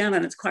in lockdown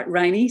and it's quite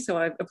rainy, so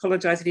I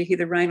apologise if you hear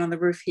the rain on the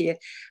roof here.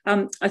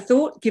 I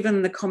thought,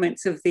 given the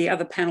comments of the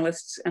other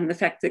panellists and the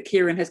fact that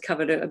Kieran has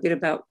covered a bit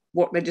about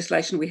what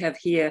legislation we have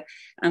here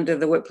under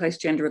the Workplace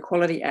Gender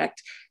Equality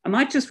Act, I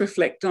might just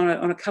reflect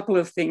on a couple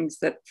of things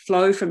that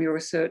flow from your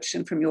research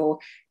and from your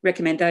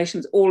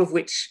recommendations, all of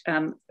which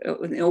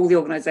all the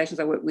organisations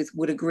I work with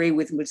would agree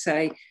with and would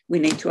say we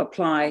need to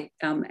apply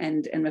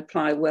and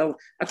apply well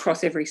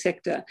across every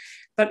sector.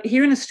 But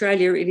here in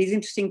Australia, it is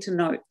interesting to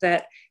note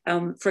that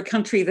for a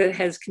country that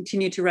has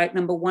continued to rate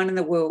 #1 in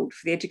the world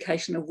for the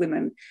education of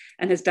women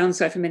and has done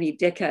so for many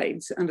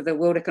decades under the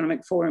World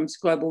Economic Forum's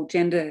Global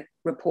Gender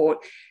Report,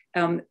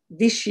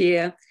 this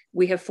year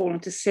we have fallen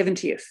to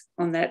 70th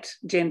on that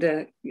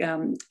gender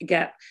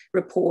gap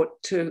report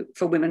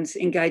for women's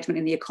engagement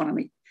in the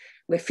economy.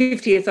 We're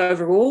 50th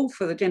overall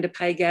for the gender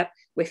pay gap.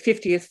 We're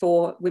 50th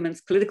for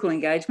women's political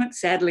engagement.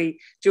 Sadly,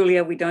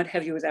 Julia, we don't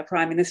have you as our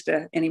Prime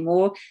Minister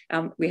anymore.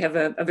 We have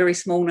a very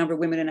small number of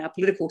women in our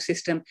political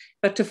system,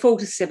 but to fall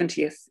to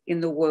 70th in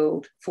the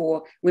world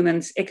for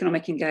women's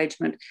economic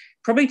engagement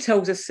probably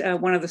tells us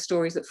one of the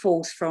stories that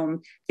falls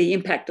from the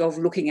impact of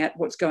looking at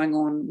what's going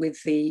on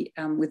with the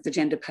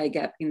gender pay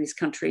gap in this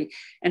country.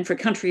 And for a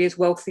country as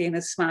wealthy and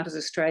as smart as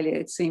Australia,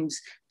 it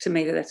seems to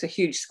me that that's a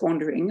huge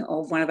squandering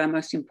of one of our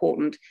most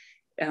important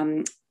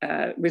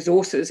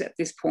resources at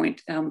this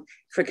point.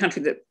 For a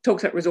country that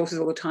talks about resources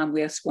all the time,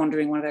 we are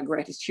squandering one of our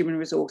greatest human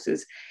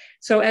resources.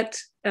 So at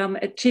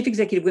Chief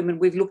Executive Women,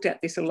 we've looked at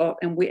this a lot,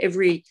 and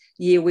every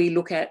year we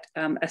look at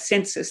a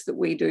census that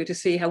we do to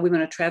see how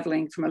women are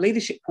travelling from a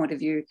leadership point of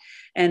view.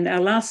 And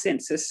our last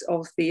census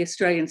of the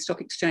Australian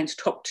Stock Exchange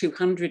top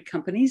 200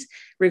 companies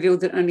revealed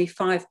that only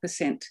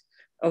 5%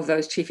 of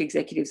those chief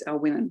executives are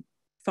women.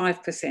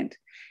 5%.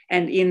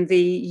 And in the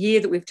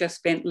year that we've just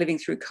spent living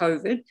through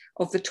COVID,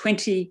 of the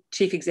 20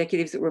 chief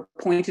executives that were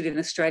appointed in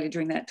Australia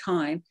during that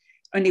time,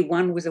 only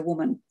one was a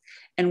woman.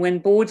 And when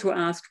boards were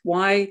asked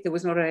why there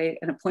was not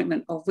an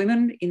appointment of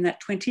women in that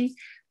 20,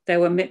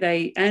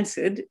 they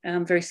answered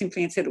very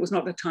simply and said it was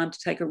not the time to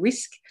take a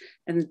risk,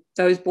 and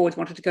those boards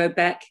wanted to go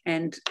back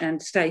and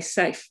stay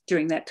safe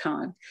during that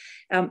time.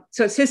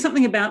 So it says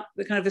something about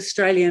the kind of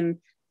Australian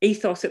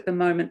ethos at the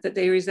moment, that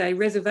there is a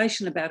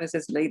reservation about us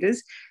as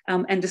leaders,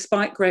 and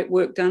despite great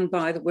work done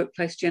by the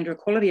Workplace Gender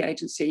Equality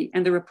Agency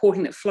and the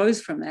reporting that flows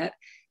from that,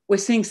 we're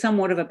seeing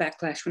somewhat of a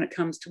backlash when it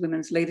comes to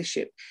women's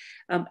leadership.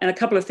 And a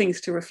couple of things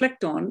to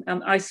reflect on.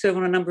 I serve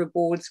on a number of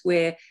boards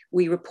where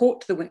we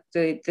report to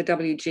the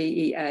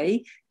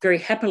WGEA very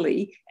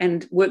happily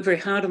and work very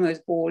hard on those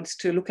boards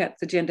to look at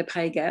the gender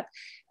pay gap.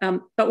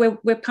 But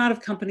we're part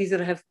of companies that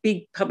have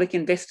big public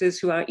investors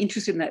who are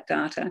interested in that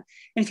data.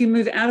 And if you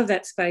move out of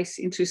that space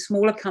into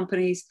smaller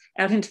companies,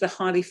 out into the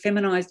highly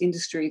feminised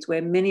industries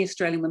where many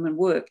Australian women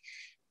work,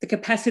 the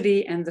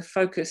capacity and the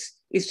focus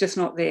is just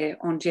not there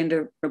on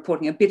gender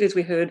reporting, a bit as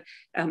we heard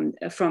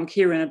from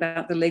Kieran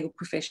about the legal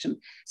profession.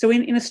 So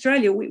in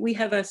Australia, we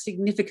have a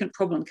significant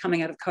problem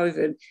coming out of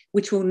COVID,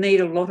 which will need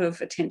a lot of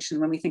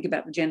attention when we think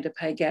about the gender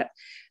pay gap.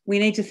 We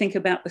need to think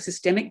about the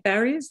systemic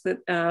barriers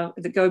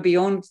that go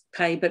beyond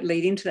pay but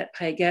lead into that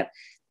pay gap.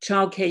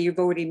 Childcare, you've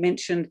already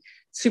mentioned.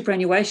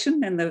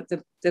 Superannuation and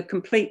the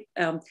complete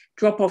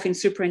drop-off in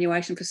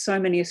superannuation for so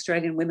many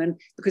Australian women,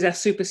 because our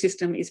super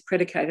system is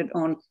predicated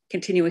on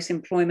continuous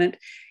employment.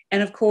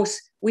 And of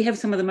course, we have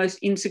some of the most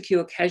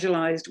insecure,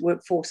 casualised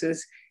workforces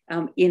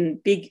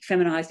in big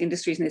feminised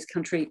industries in this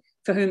country,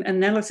 for whom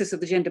analysis of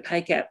the gender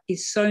pay gap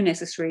is so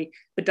necessary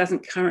but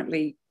doesn't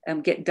currently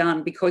get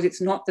done, because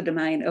it's not the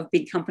domain of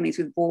big companies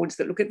with boards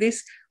that look at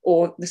this,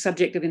 or the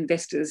subject of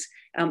investors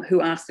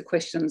who ask the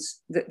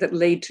questions that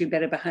lead to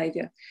better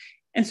behaviour.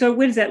 And so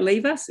where does that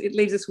leave us? It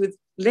leaves us with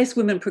less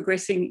women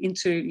progressing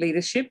into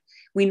leadership.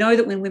 We know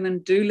that when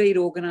women do lead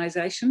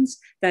organisations,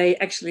 they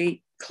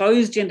actually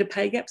close gender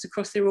pay gaps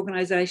across their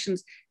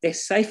organisations. They're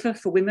safer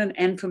for women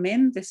and for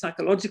men. They're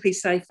psychologically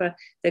safer.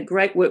 They're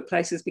great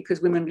workplaces because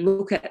women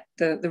look at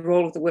the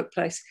role of the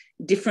workplace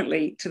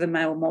differently to the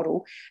male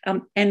model.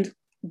 And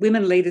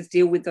women leaders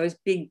deal with those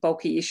big,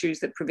 bulky issues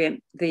that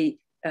prevent the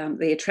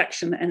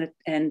attraction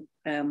and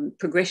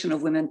progression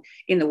of women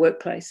in the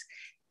workplace.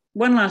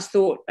 One last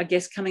thought, I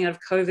guess, coming out of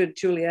COVID,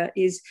 Julia,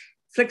 is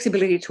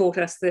flexibility taught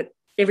us that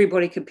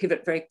everybody could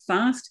pivot very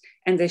fast,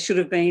 and there should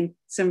have been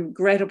some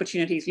great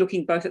opportunities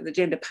looking both at the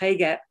gender pay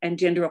gap and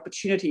gender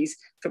opportunities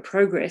for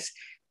progress.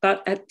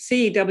 But at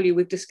CEW,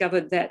 we've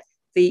discovered that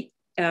the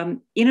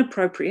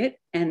inappropriate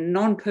and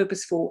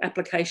non-purposeful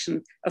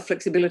application of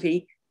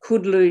flexibility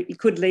could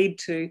lead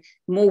to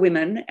more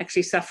women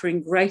actually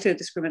suffering greater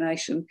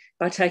discrimination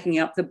by taking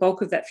up the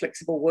bulk of that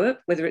flexible work,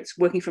 whether it's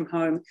working from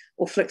home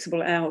or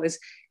flexible hours.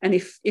 And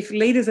if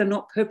leaders are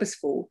not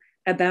purposeful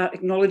about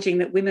acknowledging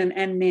that women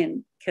and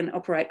men can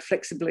operate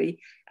flexibly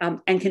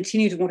and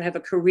continue to want to have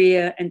a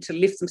career and to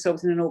lift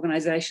themselves in an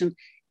organisation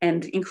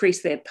and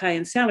increase their pay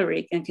and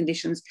salary and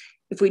conditions,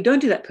 if we don't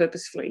do that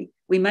purposefully,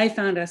 we may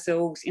find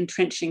ourselves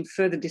entrenching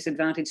further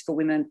disadvantage for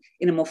women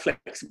in a more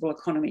flexible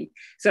economy.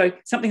 So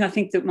something I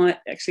think that might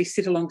actually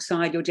sit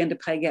alongside your gender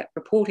pay gap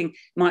reporting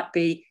might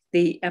be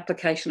the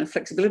application of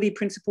flexibility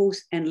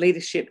principles and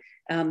leadership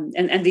and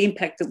the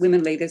impact that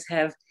women leaders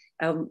have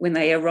when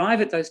they arrive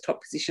at those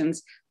top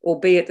positions,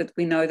 albeit that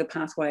we know the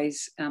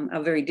pathways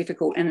are very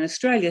difficult. And in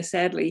Australia,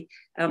 sadly,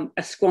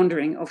 a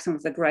squandering of some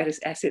of the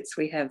greatest assets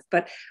we have.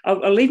 But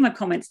I'll leave my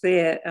comments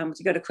there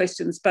to go to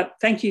questions. But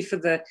thank you for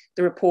the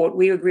report.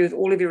 We agree with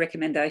all of your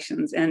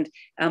recommendations. And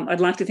I'd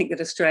like to think that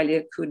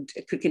Australia could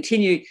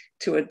continue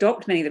to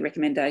adopt many of the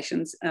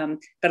recommendations.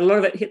 But a lot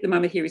of it at the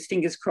moment here is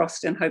fingers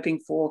crossed and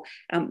hoping for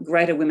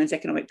greater women's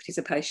economic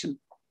participation.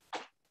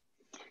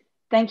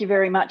 Thank you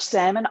very much,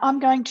 Sam. And I'm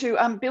going to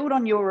build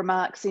on your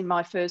remarks in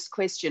my first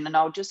question, and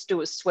I'll just do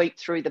a sweep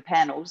through the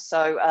panel.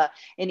 So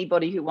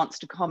anybody who wants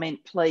to comment,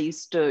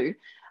 please do.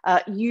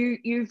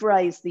 You've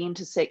raised the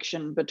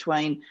intersection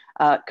between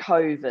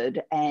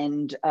COVID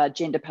and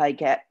gender pay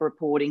gap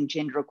reporting,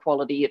 gender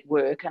equality at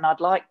work, and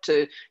I'd like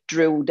to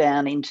drill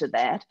down into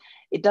that.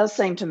 It does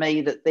seem to me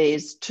that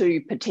there's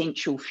two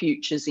potential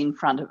futures in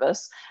front of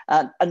us.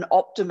 An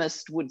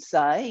optimist would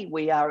say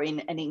we are in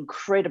an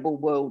incredible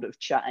world of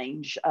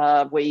change.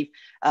 We've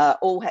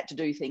all had to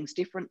do things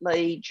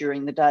differently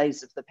during the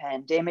days of the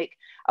pandemic.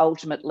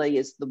 Ultimately,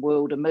 as the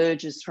world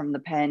emerges from the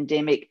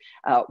pandemic,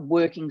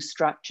 working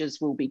structures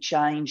will be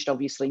changed.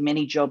 Obviously,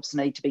 many jobs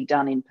need to be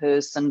done in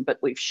person, but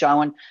we've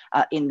shown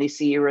in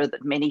this era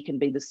that many can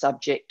be the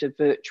subject of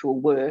virtual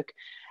work.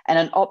 And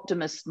an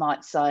optimist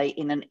might say,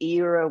 in an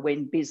era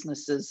when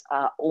businesses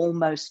are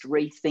almost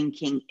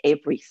rethinking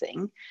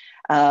everything,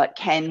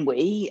 can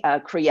we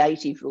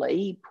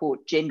creatively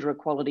put gender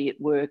equality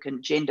at work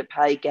and gender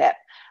pay gap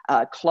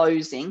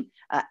closing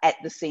at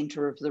the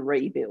centre of the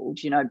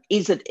rebuild? You know,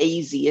 is it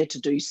easier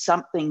to do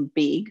something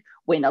big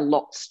when a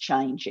lot's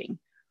changing?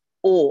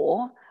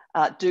 Or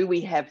do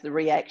we have the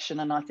reaction,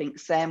 and I think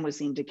Sam was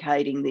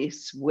indicating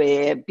this,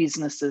 where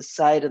businesses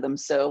say to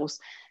themselves,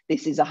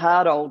 this is a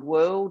hard old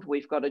world.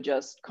 We've got to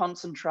just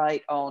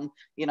concentrate on,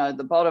 you know,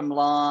 the bottom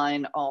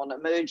line, on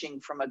emerging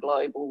from a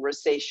global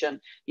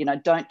recession. You know,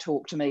 don't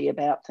talk to me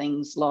about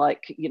things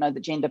like, you know, the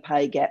gender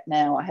pay gap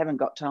now. I haven't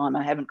got time.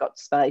 I haven't got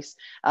space.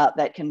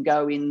 That can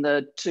go in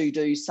the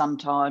to-do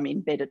sometime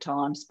in better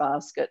times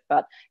basket,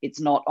 but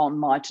it's not on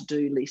my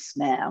to-do list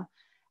now.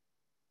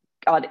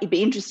 I'd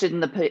be interested in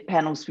the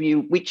panel's view,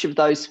 which of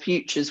those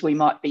futures we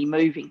might be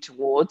moving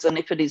towards, and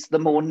if it is the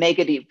more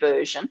negative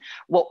version,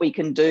 what we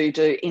can do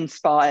to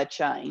inspire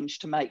change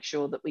to make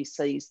sure that we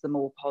seize the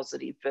more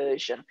positive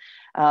version.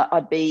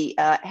 I'd be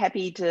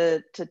happy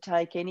to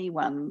take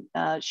anyone.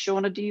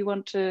 Shauna, do you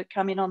want to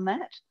come in on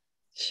that?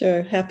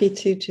 Sure, happy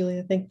to,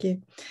 Julia, thank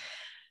you.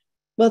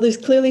 Well, there's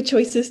clearly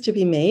choices to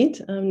be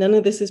made. None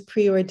of this is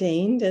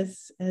preordained,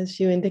 as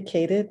you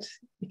indicated.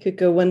 You could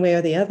go one way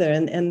or the other,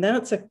 and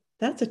that's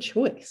a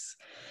choice.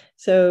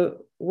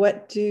 So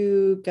what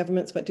do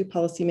governments, what do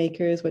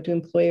policymakers, what do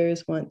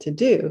employers want to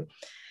do?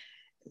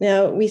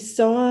 Now, we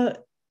saw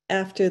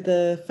after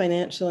the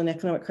financial and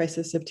economic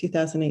crisis of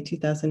 2008,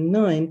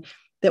 2009,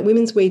 that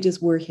women's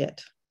wages were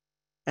hit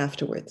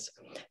afterwards.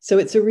 So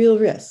it's a real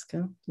risk.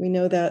 We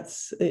know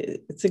it's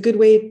a good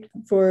way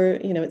for,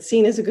 you know, it's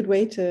seen as a good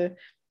way to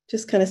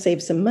just kind of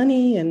save some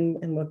money and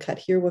we'll cut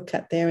here, we'll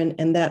cut there.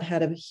 And that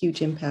had a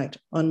huge impact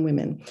on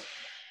women.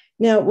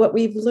 Now, what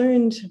we've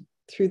learned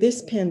through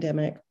this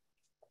pandemic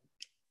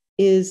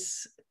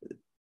is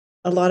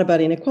a lot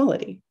about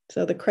inequality.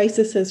 So the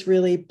crisis has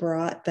really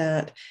brought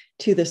that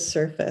to the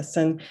surface.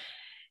 And,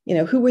 you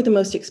know, who were the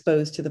most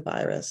exposed to the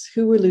virus?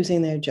 Who were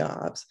losing their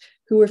jobs?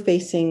 Who were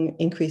facing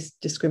increased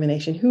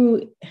discrimination?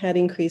 Who had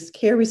increased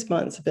care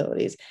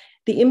responsibilities?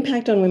 The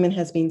impact on women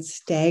has been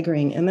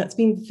staggering, and that's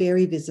been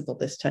very visible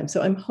this time.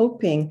 So I'm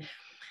hoping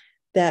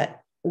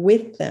that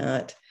with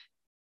that,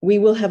 we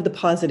will have the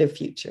positive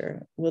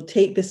future. We'll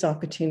take this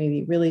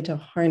opportunity really to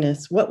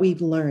harness what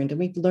we've learned, and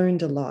we've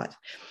learned a lot.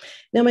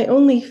 Now, my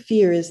only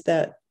fear is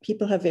that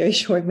people have very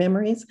short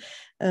memories,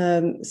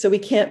 so we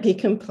can't be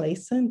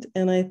complacent.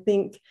 And I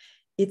think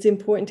it's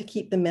important to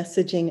keep the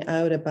messaging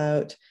out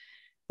about,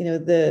 you know,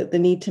 the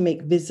need to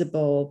make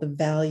visible the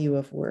value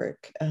of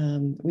work.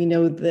 We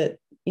know that,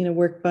 you know,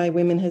 work by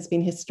women has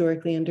been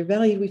historically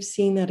undervalued. We've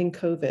seen that in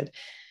COVID.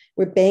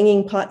 We're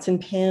banging pots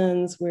and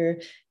pans. We're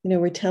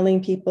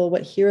telling people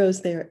what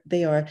heroes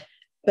they are.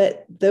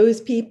 But those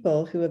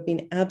people who have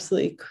been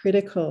absolutely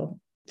critical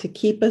to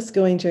keep us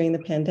going during the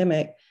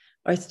pandemic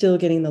are still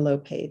getting the low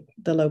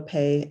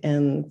pay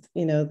and,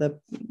 you know,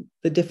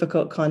 the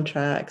difficult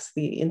contracts,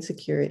 the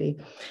insecurity.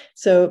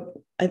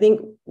 So I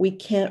think we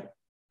can't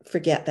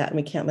forget that, and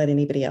we can't let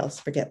anybody else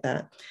forget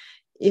that.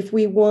 If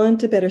we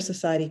want a better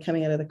society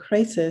coming out of the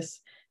crisis,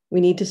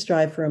 we need to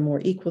strive for a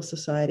more equal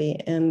society,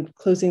 and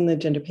closing the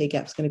gender pay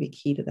gap is going to be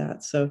key to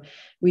that. So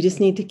we just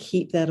need to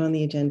keep that on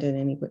the agenda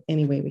in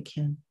any way we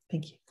can.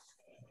 Thank you.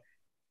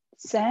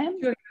 Sam?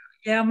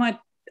 Yeah, I might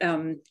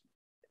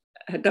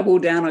double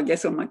down, I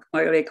guess, on my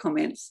earlier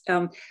comments.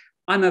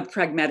 I'm a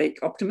pragmatic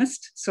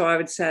optimist, so I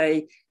would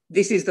say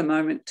this is the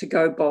moment to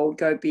go bold,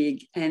 go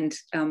big. And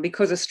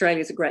because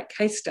Australia is a great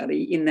case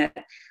study in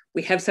that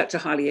we have such a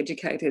highly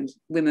educated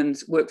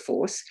women's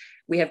workforce,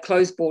 we have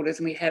closed borders,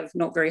 and we have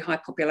not very high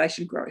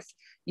population growth,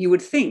 you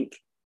would think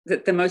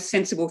that the most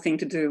sensible thing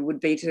to do would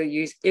be to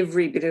use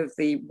every bit of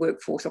the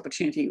workforce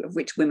opportunity of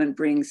which women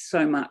bring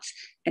so much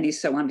and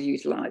is so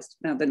underutilised.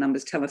 Now, the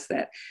numbers tell us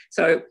that.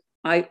 So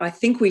I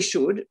think we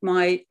should.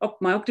 My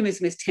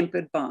optimism is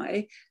tempered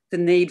by the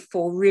need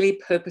for really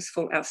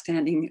purposeful,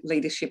 outstanding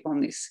leadership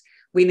on this.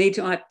 We need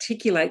to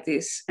articulate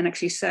this and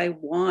actually say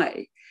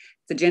why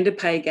the gender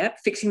pay gap,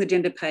 fixing the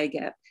gender pay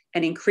gap,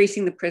 and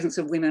increasing the presence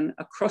of women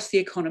across the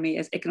economy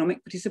as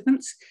economic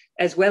participants,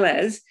 as well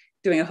as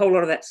doing a whole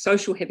lot of that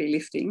social heavy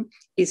lifting,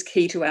 is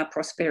key to our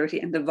prosperity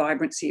and the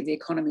vibrancy of the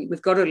economy.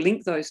 We've got to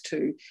link those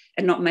two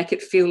and not make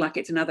it feel like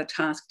it's another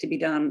task to be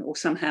done or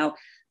somehow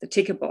the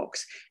ticker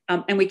box.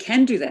 And we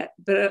can do that,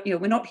 but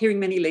we're not hearing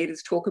many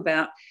leaders talk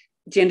about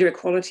gender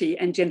equality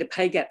and gender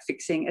pay gap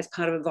fixing as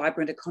part of a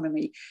vibrant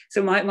economy.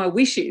 So my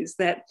wish is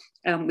that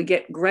we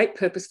get great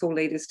purposeful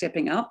leaders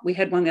stepping up. We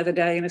had one the other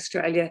day in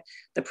Australia,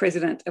 the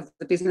president of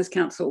the Business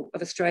Council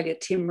of Australia,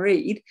 Tim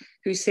Reed,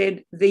 who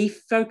said the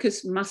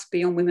focus must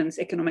be on women's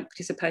economic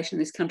participation in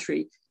this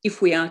country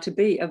if we are to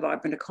be a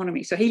vibrant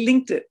economy. So he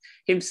linked it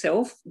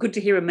himself. Good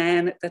to hear a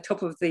man at the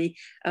top of the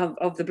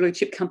blue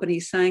chip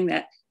companies saying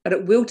that. But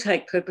it will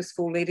take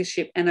purposeful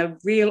leadership and a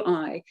real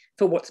eye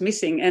for what's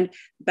missing. And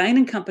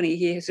Bain & Company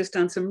here has just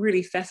done some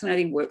really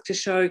fascinating work to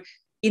show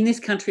in this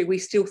country we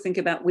still think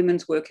about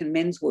women's work and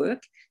men's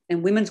work.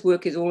 And women's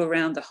work is all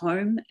around the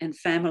home and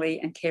family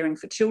and caring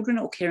for children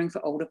or caring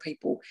for older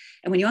people.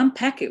 And when you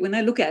unpack it, when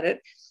they look at it,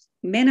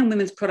 men and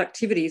women's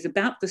productivity is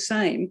about the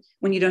same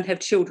when you don't have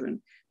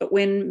children. But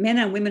when men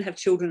and women have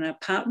children and are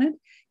partnered,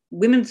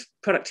 women's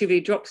productivity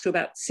drops to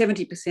about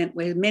 70%,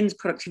 where men's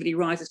productivity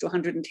rises to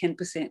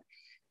 110%.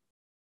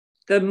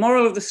 The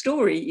moral of the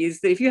story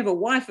is that if you have a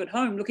wife at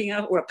home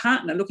or a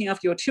partner looking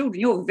after your children,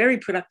 you're very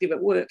productive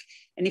at work.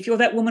 And if you're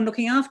that woman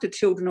looking after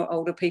children or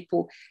older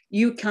people,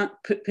 you can't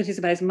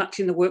participate as much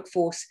in the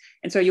workforce.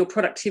 And so your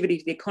productivity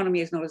to the economy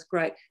is not as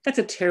great. That's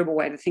a terrible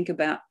way to think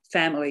about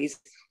families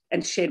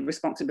and shared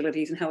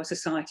responsibilities and how a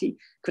society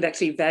could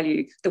actually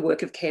value the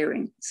work of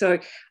caring. So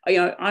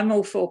I'm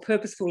all for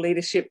purposeful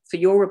leadership, for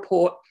your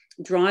report,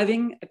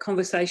 driving a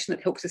conversation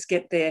that helps us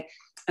get there.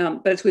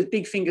 But it's with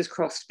big fingers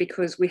crossed,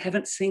 because we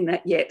haven't seen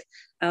that yet.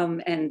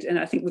 And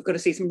I think we've got to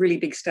see some really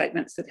big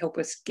statements that help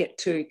us get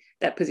to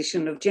that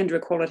position of gender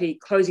equality,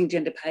 closing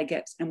gender pay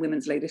gaps, and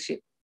women's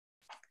leadership.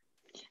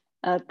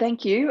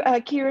 Thank you.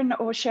 Kieran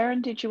or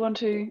Sharon, did you want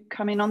to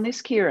come in on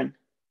this? Kieran?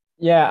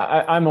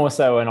 Yeah, I'm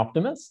also an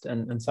optimist,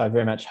 and so I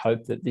very much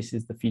hope that this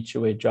is the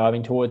future we're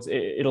driving towards.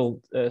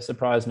 It'll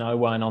surprise no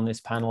one on this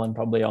panel and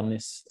probably on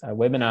this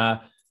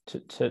webinar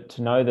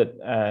to know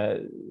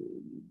that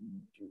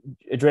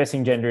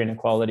addressing gender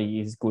inequality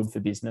is good for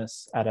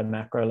business at a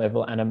macro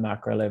level and a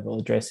macro level.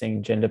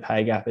 Addressing gender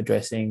pay gap,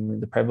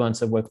 addressing the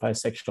prevalence of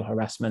workplace sexual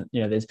harassment.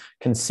 There's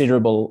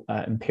considerable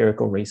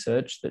empirical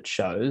research that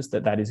shows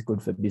that that is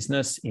good for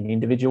business in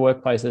individual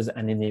workplaces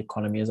and in the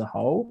economy as a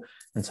whole.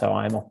 And so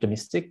I'm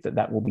optimistic that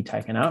that will be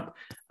taken up.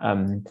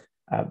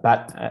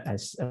 But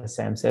as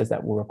Sam says,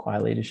 that will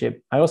require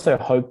leadership. I also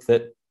hope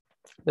that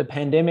the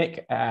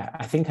pandemic,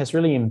 I think, has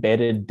really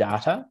embedded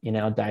data in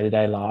our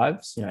day-to-day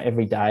lives.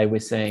 Every day we're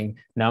seeing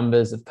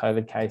numbers of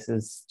COVID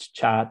cases,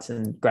 charts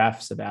and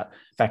graphs about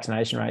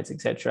vaccination rates,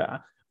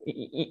 etc.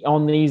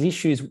 On these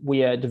issues,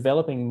 we are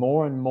developing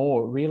more and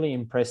more really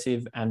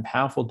impressive and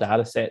powerful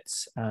data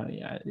sets.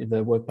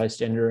 The Workplace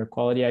Gender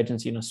Equality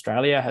Agency in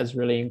Australia has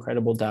really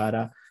incredible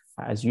data.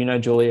 As you know,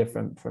 Julia,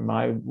 from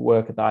my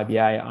work at the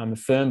IBA, I'm a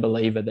firm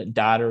believer that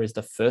data is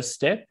the first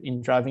step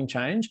in driving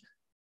change.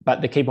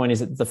 But the key point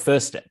is it's the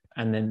first step,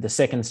 and then the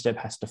second step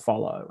has to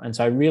follow. And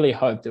so I really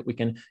hope that we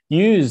can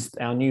use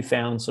our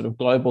newfound sort of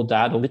global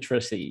data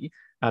literacy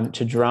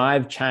to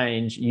drive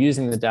change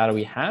using the data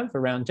we have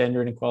around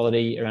gender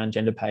inequality, around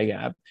gender pay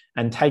gap,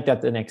 and take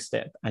that to the next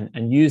step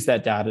and use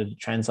that data to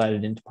translate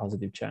it into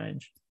positive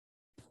change.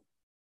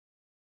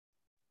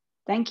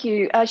 Thank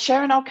you.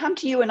 Sharon, I'll come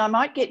to you, and I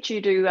might get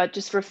you to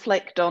just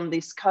reflect on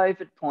this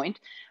COVID point,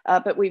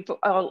 but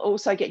I'll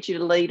also get you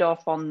to lead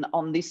off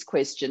on this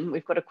question.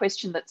 We've got a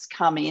question that's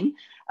come in.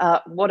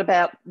 What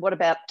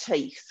about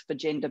teeth for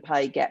gender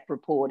pay gap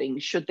reporting?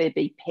 Should there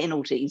be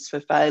penalties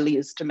for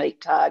failures to meet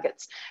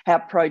targets? How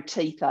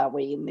pro-teeth are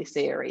we in this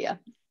area?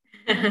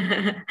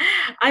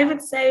 I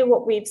would say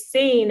what we've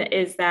seen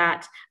is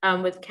that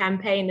with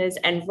campaigners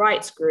and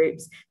rights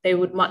groups, they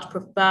would much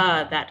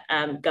prefer that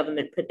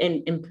government put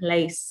in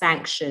place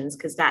sanctions,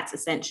 because that's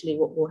essentially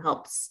what will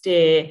help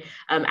steer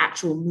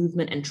actual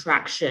movement and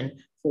traction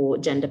for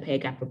gender pay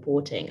gap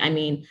reporting. I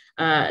mean,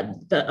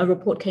 a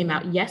report came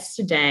out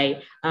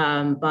yesterday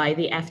by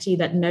the FT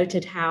that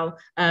noted how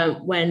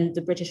when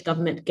the British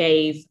government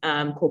gave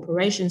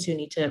corporations who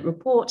need to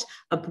report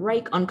a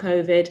break on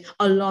COVID,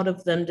 a lot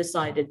of them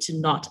decided to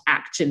not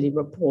actually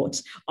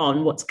report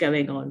on what's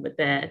going on with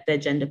their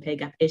gender pay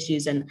gap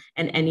issues and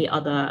any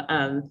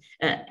other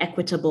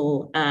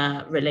equitable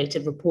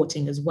related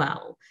reporting as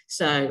well.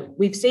 So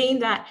we've seen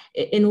that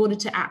in order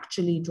to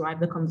actually drive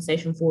the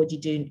conversation forward, you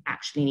do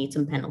actually need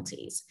some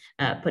penalties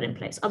put in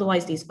place.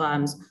 Otherwise, these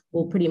firms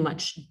will pretty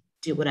much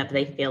do whatever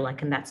they feel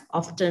like, and that's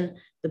often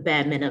the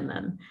bare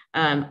minimum.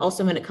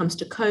 Also, when it comes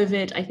to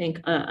COVID, I think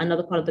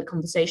another part of the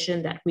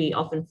conversation that we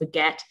often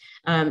forget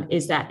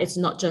is that it's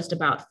not just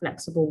about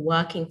flexible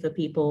working for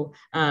people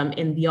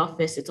in the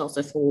office, it's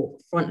also for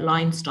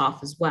frontline staff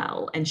as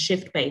well, and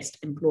shift-based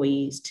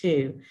employees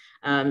too,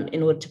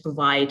 in order to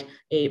provide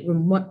a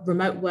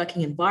remote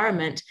working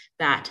environment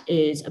that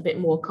is a bit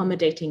more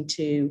accommodating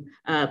to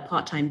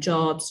part-time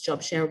jobs,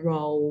 job share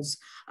roles,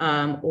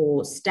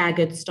 or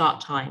staggered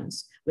start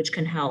times, which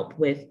can help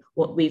with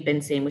what we've been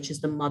seeing, which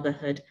is the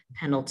motherhood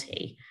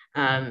penalty.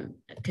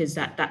 Because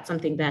that's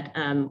something that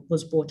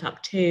was brought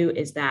up too,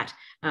 is that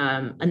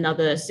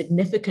another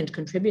significant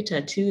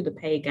contributor to the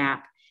pay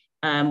gap,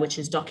 which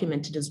is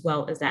documented as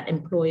well, is that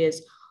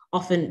employers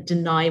often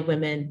deny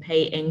women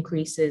pay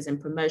increases and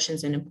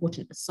promotions and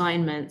important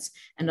assignments,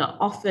 and are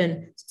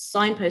often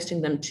signposting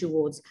them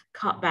towards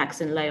cutbacks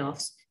and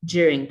layoffs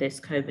during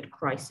this COVID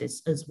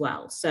crisis as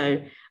well.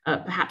 So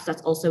perhaps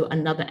that's also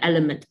another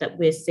element that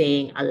we're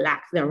seeing a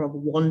lack thereof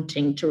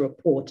wanting to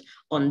report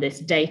on this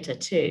data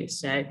too.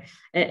 So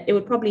it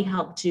would probably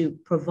help to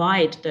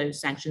provide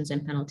those sanctions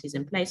and penalties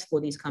in place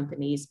for these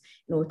companies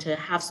in order to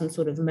have some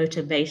sort of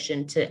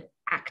motivation to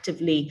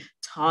actively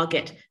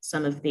target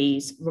some of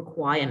these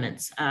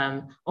requirements.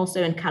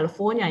 Also in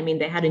California, I mean,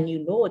 they had a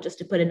new law just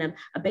to put in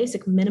a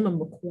basic minimum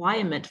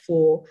requirement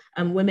for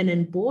women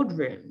in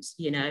boardrooms,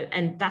 you know,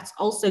 and that's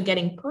also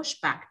getting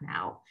pushback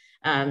now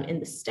in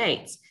the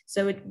States.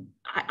 So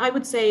I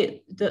would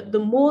say the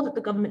more that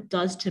the government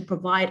does to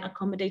provide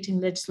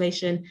accommodating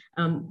legislation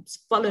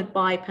followed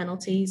by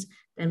penalties,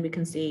 then we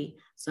can see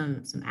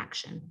some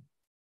action.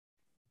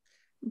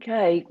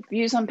 Okay,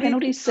 views on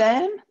penalties,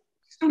 Sam?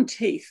 On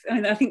teeth, I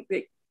mean, I think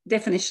that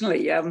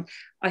definitionally,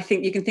 I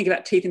think you can think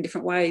about teeth in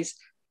different ways.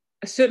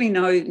 I certainly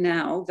know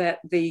now that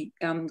the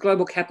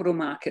global capital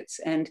markets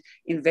and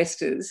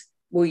investors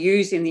will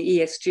use in the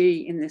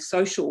ESG, in the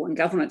social and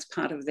governance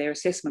part of their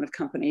assessment of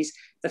companies,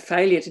 the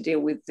failure to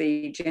deal with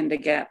the gender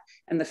gap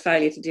and the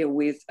failure to deal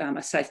with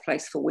a safe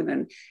place for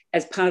women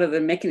as part of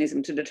the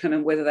mechanism to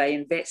determine whether they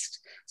invest.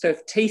 So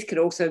if teeth could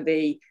also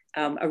be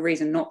a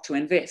reason not to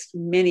invest,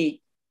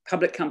 many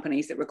public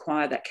companies that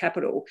require that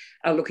capital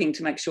are looking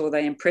to make sure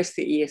they impress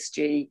the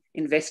ESG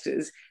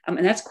investors.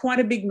 And that's quite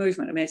a big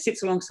movement. I mean, it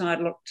sits alongside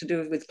a lot to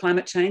do with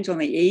climate change on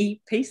the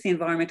E piece, the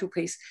environmental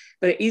piece,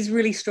 but it is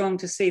really strong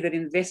to see that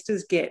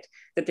investors get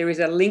that there is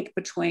a link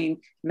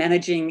between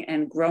managing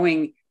and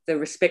growing the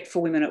respect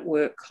for women at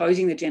work,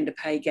 closing the gender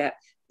pay gap,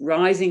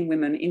 rising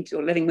women into,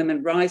 or letting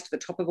women rise to the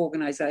top of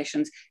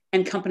organisations,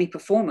 and company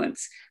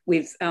performance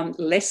with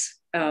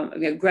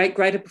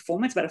greater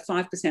performance, about a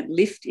 5%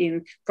 lift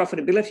in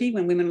profitability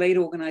when women lead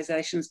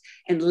organisations,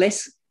 and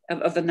less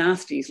of the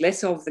nasties,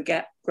 less of the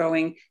gap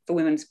growing for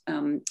women's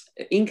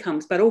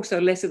incomes, but also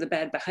less of the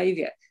bad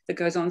behaviour that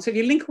goes on. So if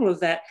you link all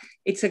of that,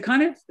 it's a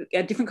kind of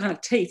a different kind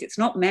of teeth. It's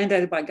not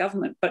mandated by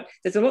government, but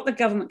there's a lot that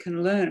government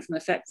can learn from the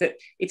fact that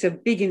it's a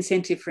big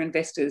incentive for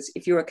investors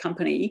if you're a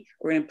company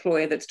or an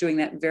employer that's doing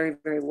that very,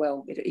 very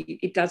well.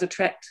 It does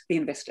attract the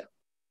investor.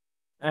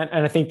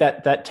 And I think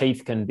that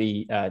teeth can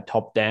be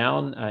top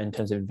down in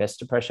terms of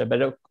investor pressure,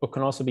 but it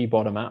can also be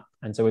bottom up.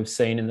 And so we've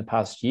seen in the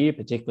past year,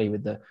 particularly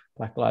with the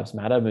Black Lives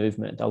Matter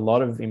movement, a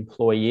lot of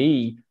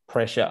employee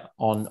pressure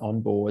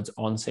on boards,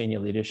 on senior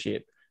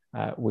leadership.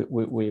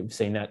 We've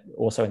seen that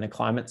also in the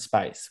climate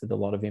space, with a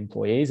lot of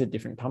employees at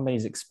different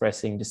companies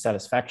expressing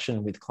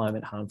dissatisfaction with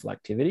climate harmful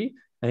activity.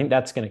 I think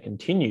that's going to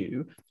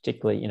continue,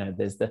 particularly, you know,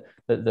 there's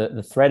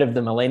the threat of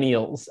the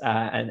millennials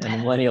and the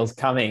millennials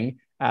coming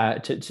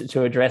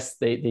to address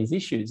these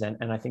issues.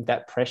 And I think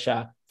that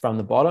pressure from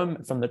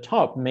the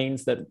top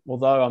means that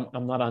although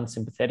I'm not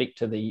unsympathetic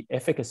to the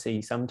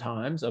efficacy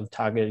sometimes of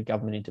targeted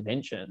government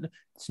intervention,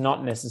 it's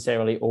not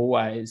necessarily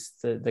always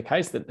the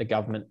case that the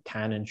government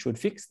can and should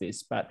fix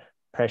this, but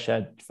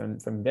pressure from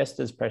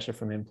investors, pressure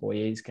from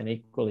employees can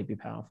equally be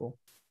powerful.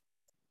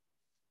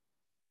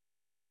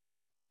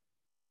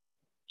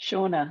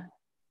 Shauna.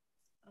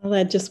 I'll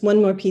add just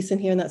one more piece in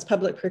here, and that's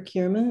public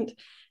procurement.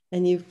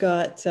 And you've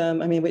got,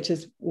 which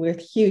is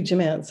worth huge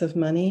amounts of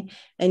money.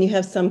 And you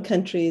have some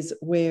countries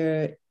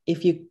where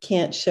if you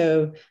can't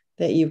show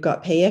that you've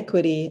got pay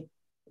equity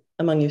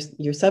among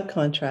your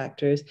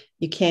subcontractors,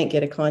 you can't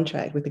get a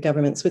contract with the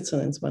government.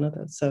 Switzerland's one of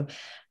those. So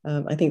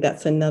I think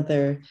that's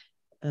another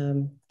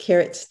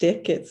carrot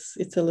stick.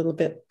 It's a little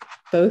bit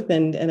both.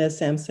 And as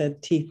Sam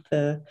said, teeth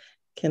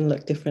can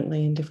look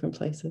differently in different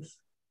places.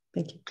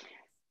 Thank you.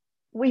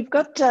 We've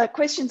got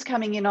questions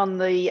coming in on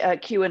the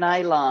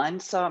Q&A line,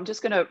 so I'm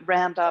just going to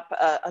round up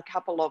a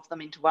couple of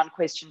them into one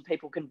question.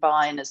 People can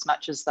buy in as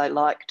much as they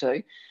like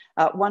to.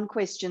 One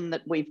question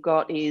that we've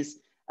got is,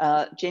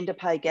 gender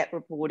pay gap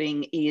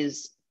reporting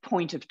is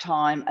point of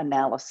time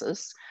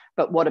analysis,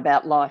 but what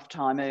about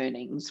lifetime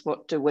earnings?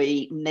 What do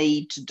we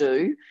need to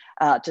do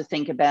to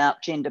think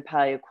about gender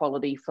pay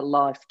equality for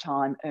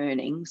lifetime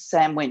earnings?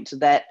 Sam went to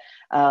that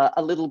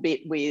a little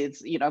bit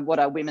with, what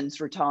are women's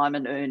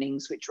retirement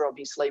earnings, which are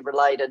obviously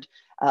related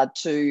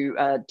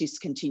to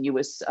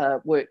discontinuous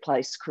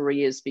workplace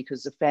careers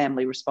because of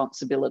family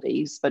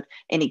responsibilities, but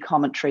any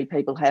commentary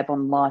people have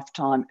on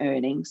lifetime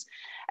earnings.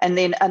 And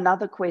then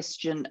another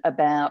question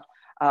about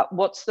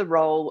what's the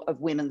role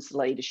of women's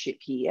leadership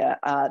here?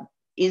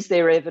 Is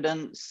there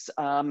evidence,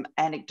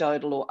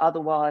 anecdotal or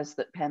otherwise,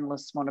 that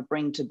panellists want to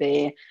bring to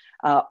bear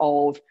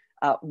of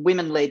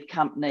women-led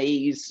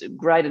companies,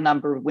 greater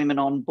number of women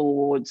on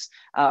boards,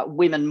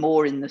 women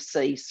more in the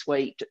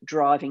C-suite,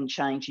 driving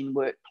change in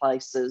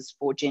workplaces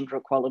for gender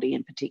equality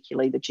and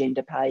particularly the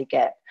gender pay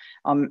gap?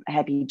 I'm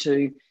happy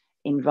to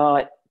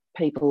invite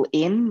people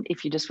in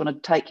if you just want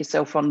to take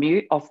yourself off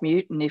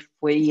mute, and if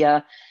we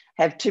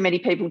have too many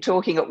people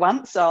talking at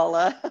once, I'll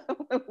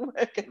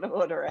work an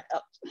order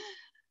out.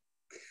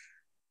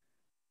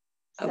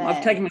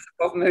 I've taken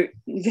myself off mute.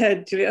 Yeah,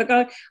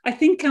 Julia. I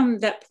think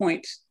that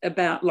point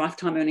about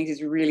lifetime earnings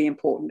is really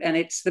important, and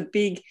it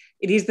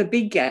is the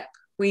big gap.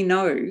 We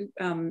know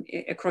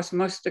across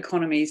most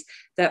economies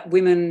that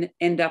women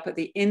end up at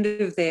the end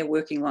of their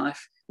working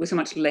life with so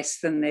much less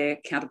than their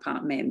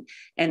counterpart men.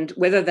 And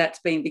whether that's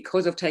been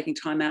because of taking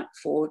time out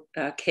for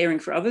caring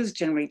for others,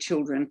 generally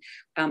children,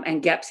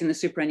 and gaps in the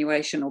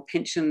superannuation or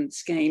pension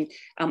scheme,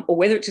 or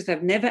whether it's just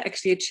they've never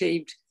actually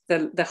achieved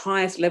the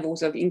highest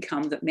levels of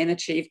income that men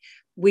achieve,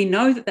 we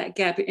know that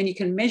gap, and you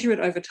can measure it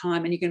over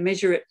time, and you can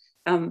measure it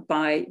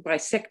by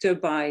sector,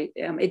 by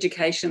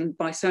education,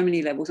 by so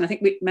many levels. And I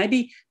think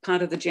maybe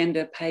part of the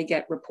gender pay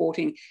gap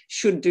reporting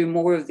should do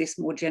more of this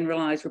more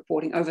generalised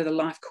reporting over the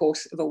life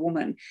course of a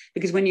woman.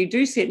 Because when you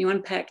do see it and you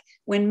unpack,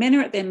 when men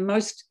are at their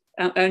most,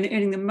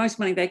 earning the most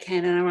money they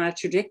can and are on a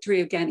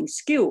trajectory of gaining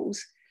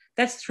skills,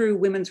 that's through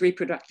women's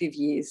reproductive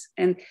years.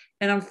 And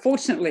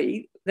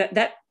unfortunately,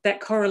 that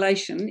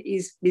correlation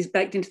is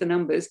baked into the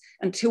numbers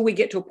until we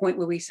get to a point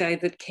where we say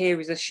that care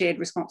is a shared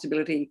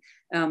responsibility,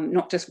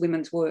 not just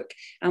women's work.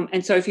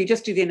 And so if you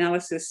just do the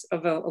analysis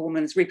of a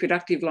woman's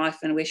reproductive life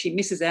and where she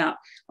misses out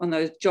on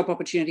those job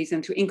opportunities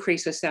and to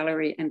increase her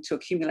salary and to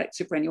accumulate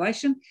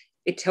superannuation,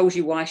 it tells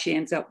you why she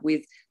ends up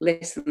with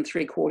less than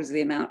 3/4 of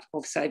the amount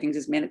of savings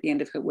as men at the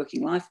end of her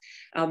working life.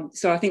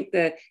 So I think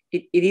that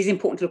it is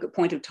important to look at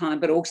point of time,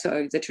 but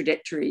also the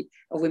trajectory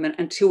of women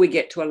until we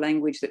get to a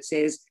language that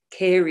says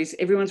care is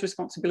everyone's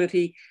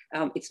responsibility.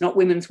 It's not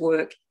women's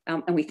work.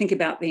 And we think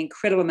about the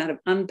incredible amount of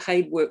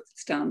unpaid work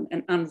that's done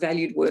and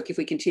unvalued work if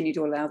we continue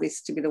to allow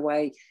this to be the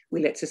way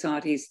we let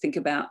societies think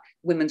about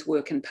women's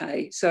work and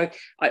pay. So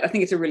I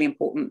think it's a really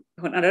important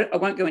point. I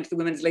won't go into the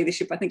women's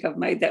leadership. I think I've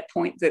made that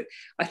point, that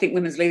I think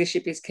women's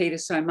leadership is key to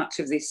so much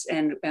of this,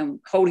 and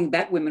holding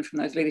back women from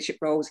those leadership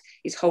roles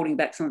is holding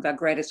back some of our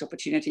greatest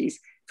opportunities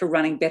for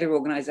running better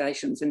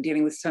organisations and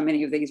dealing with so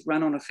many of these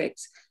run-on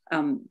effects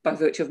by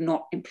virtue of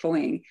not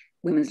employing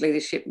women's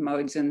leadership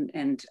modes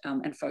and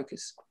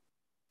focus.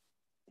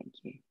 Thank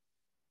you.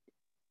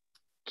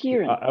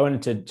 Kieran. I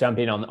wanted to jump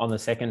in on the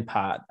second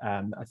part.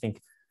 I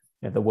think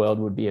the world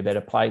would be a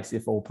better place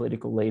if all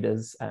political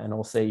leaders and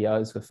all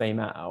CEOs were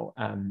female.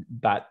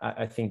 But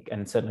I think,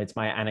 and certainly it's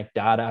my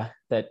anecdata,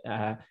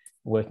 that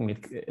working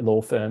with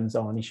law firms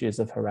on issues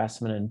of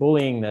harassment and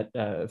bullying,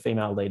 that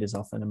female leaders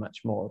often are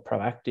much more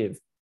proactive.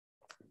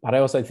 But I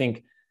also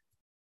think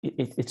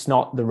it's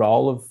not the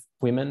role of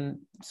women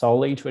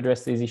solely to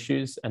address these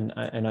issues. And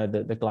I know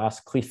that the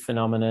glass cliff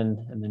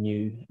phenomenon, and the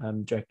new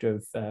director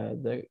of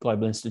the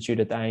Global Institute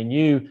at the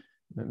ANU,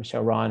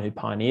 Michelle Ryan, who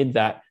pioneered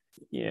that,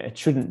 it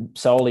shouldn't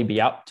solely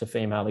be up to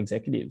female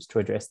executives to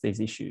address these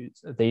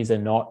issues. These are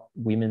not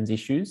women's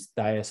issues,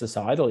 they are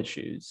societal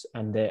issues,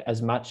 and they're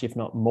as much, if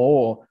not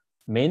more,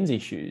 men's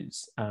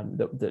issues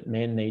that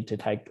men need to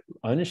take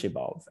ownership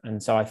of.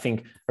 And so I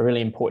think a really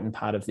important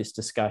part of this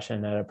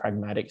discussion at a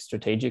pragmatic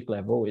strategic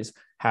level is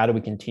how do we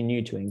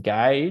continue to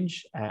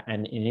engage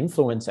and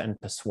influence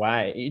and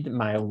persuade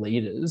male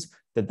leaders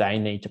that they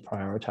need to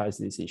prioritize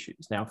these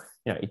issues. Now,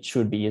 it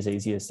should be as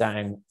easy as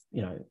saying,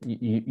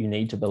 you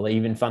need to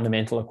believe in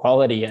fundamental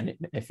equality, and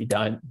if you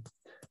don't,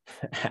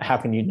 how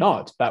can you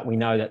not? But we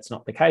know that's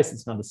not the case.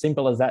 It's not as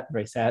simple as that,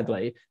 very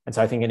sadly. And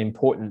so I think an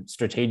important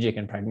strategic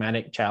and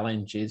pragmatic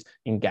challenge is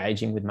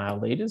engaging with male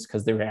leaders,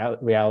 because the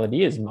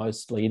reality is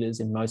most leaders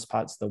in most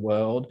parts of the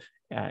world,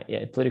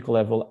 at political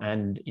level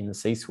and in the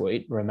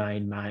C-suite,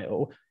 remain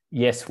male.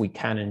 yes, we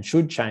can and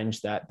should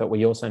change that, but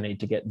we also need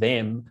to get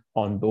them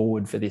on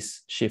board for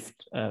this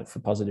shift for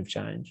positive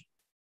change.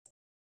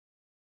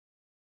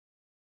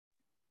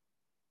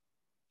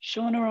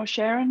 Shauna or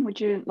Sharon,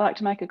 would you like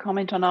to make a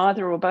comment on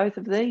either or both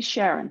of these?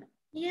 Sharon?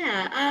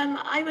 Yeah,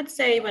 I would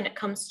say when it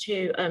comes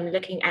to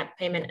looking at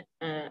payment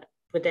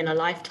within a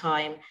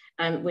lifetime,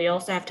 we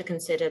also have to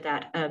consider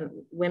that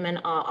women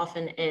are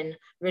often in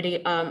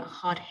really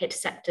hard-hit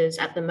sectors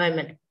at the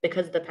moment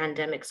because of the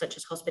pandemic, such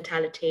as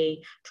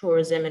hospitality,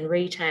 tourism, and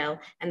retail,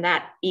 and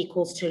that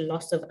equals to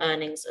loss of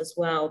earnings as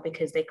well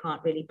because they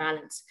can't really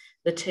balance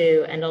the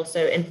two. And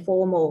also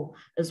informal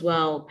as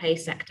well, pay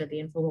sector, the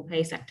informal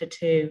pay sector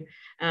too,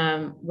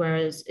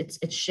 whereas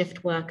it's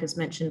shift work as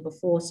mentioned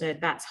before, so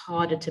that's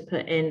harder to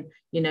put in,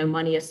 you know,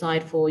 money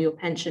aside for your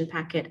pension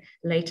packet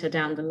later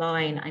down the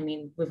line. I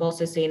mean, we've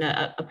also seen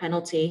a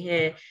penalty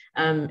here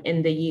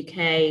in the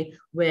UK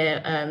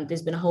where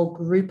there's been a whole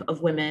group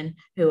of women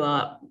who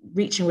are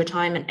reaching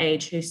retirement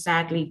age who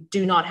sadly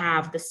do not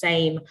have the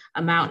same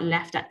amount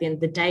left at the end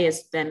of the day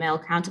as their male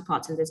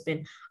counterparts. And there's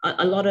been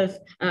a lot of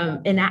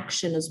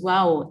inaction as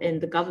well in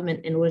the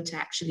government in order to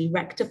actually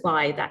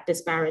rectify that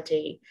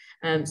disparity.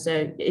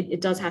 So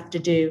it does have to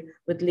do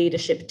with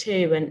leadership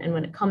too. And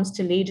when it comes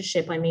to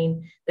leadership, I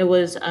mean, there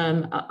was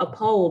a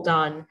poll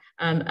done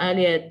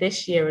earlier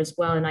this year as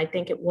well, and I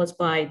think it was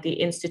by the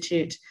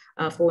Institute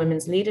for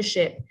Women's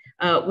Leadership,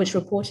 which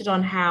reported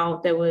on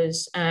how there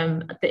was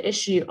the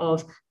issue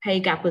of pay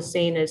gap was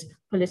seen as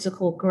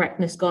political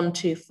correctness gone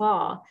too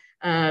far.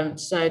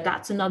 So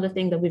that's another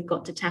thing that we've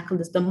got to tackle,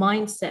 is the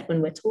mindset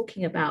when we're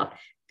talking about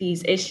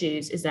these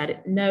issues, is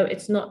that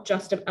it's not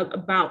just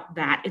about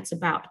that, it's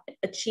about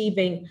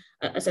achieving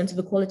a sense of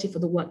equality for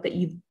the work that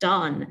you've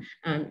done.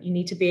 You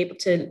need to be able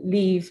to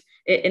leave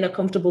it in a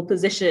comfortable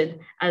position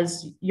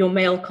as your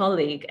male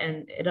colleague,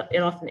 and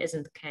it often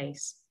isn't the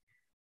case.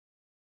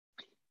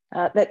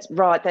 That's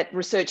right. That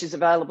research is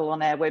available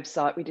on our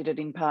website. We did it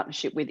in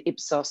partnership with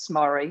Ipsos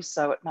Mori,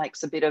 so it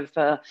makes a bit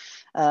of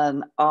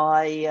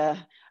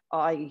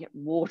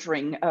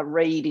eye-watering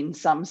read in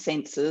some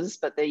senses.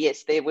 But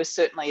yes, there was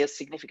certainly a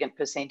significant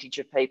percentage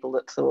of people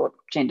that thought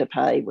gender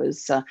pay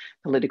was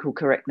political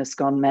correctness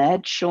gone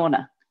mad.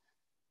 Shauna?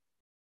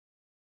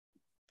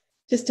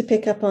 Just to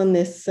pick up on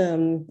this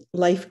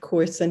life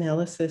course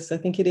analysis, I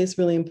think it is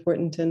really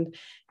important. And,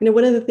 you know,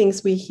 one of the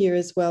things we hear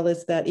as well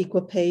is that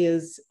equal pay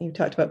is, you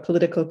talked about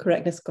political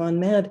correctness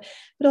gone mad,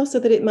 but also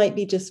that it might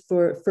be just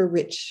for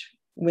rich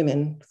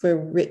women, for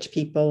rich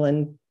people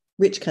and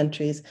rich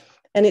countries.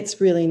 And it's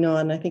really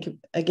not. And I think,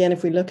 again,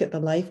 if we look at the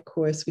life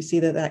course, we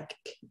see that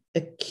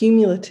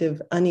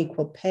accumulative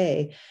unequal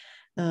pay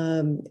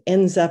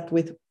ends up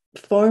with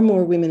far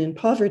more women in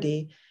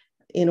poverty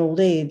in old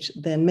age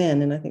than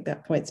men. And I think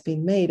that point's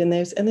been made. And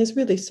there's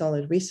really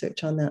solid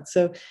research on that.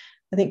 So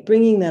I think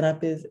bringing that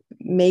up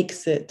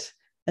makes it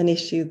an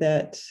issue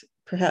that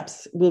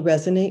perhaps will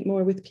resonate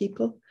more with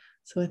people.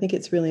 So I think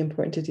it's really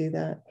important to do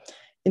that.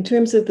 In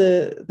terms of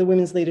the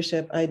women's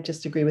leadership, I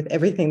just agree with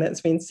everything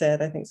that's been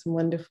said. I think some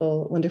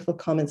wonderful, wonderful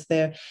comments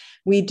there.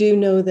 We do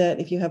know that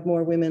if you have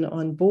more women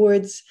on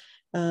boards,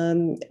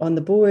 on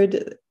the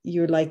board,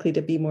 you're likely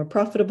to be more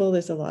profitable.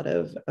 There's a lot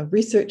of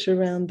research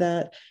around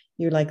that.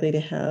 You're likely to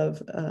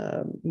have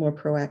more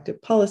proactive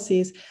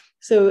policies.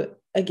 So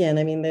again,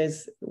 I mean,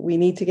 we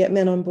need to get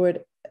men on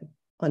board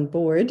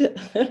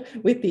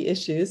with the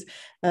issues.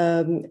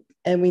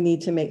 And we need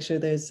to make sure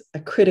there's a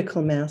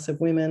critical mass of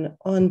women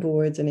on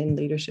boards and in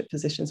leadership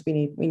positions.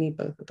 We need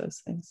both of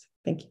those things.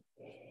 Thank you.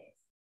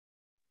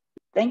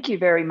 Thank you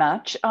very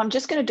much. I'm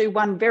just going to do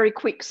one very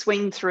quick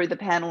swing through the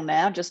panel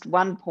now, just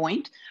one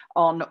point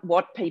on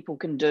what people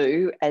can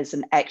do as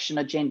an action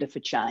agenda for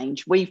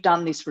change. We've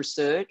done this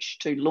research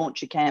to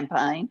launch a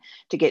campaign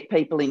to get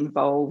people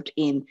involved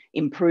in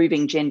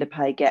improving gender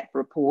pay gap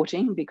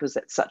reporting, because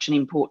that's such an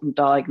important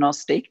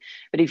diagnostic.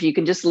 But if you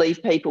can just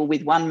leave people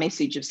with one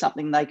message of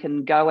something they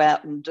can go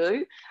out and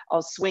do,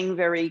 I'll swing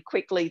very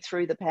quickly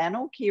through the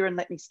panel. Kieran,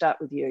 let me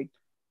start with you.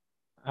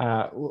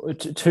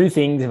 Two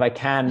things, if I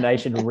can. They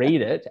should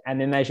read it, and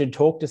then they should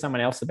talk to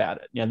someone else about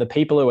it. You know, the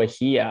people who are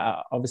here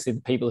are obviously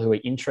the people who are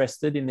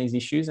interested in these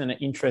issues and are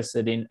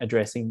interested in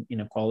addressing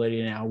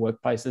inequality in our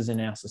workplaces, in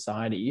our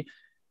society.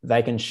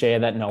 They can share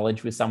that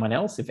knowledge with someone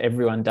else. If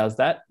everyone does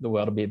that, the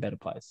world will be a better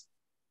place.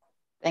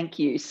 Thank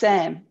you.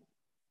 Sam?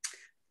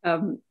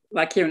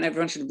 Like Kieran,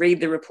 everyone should read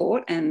the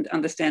report and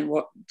understand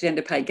what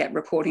gender pay gap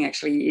reporting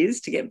actually is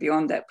to get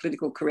beyond that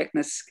political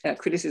correctness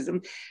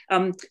criticism.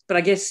 But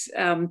I guess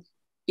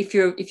if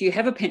you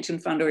have a pension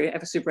fund or you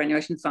have a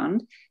superannuation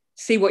fund,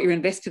 see what you're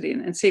invested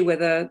in and see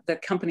whether the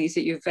companies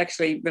that you've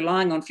actually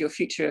relying on for your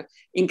future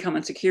income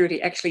and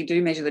security actually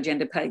do measure the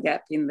gender pay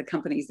gap in the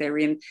companies they're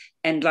in.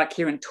 And like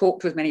Kieran,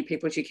 talk to as many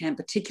people as you can,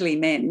 particularly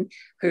men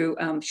who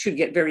should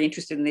get very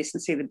interested in this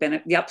and see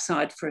the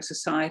upside for a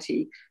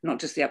society, not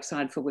just the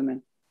upside for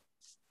women.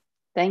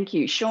 Thank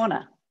you.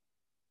 Shauna?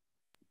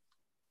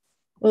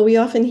 Well, we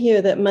often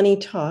hear that money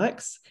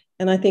talks,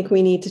 and I think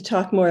we need to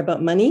talk more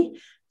about money.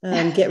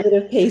 Get rid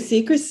of pay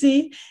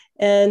secrecy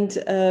And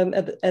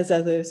as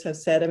others have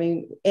said, I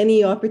mean,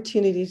 any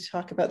opportunity to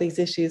talk about these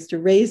issues, to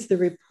raise the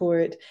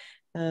report,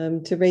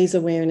 to raise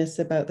awareness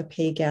about the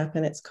pay gap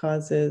and its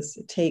causes,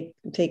 take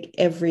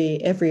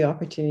every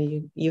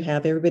opportunity you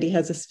have. Everybody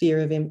has a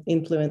sphere of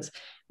influence.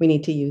 We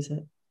need to use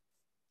it.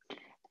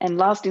 And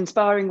last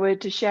inspiring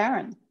word to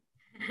Sharon.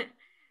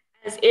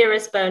 As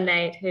Iris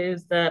Bohnait,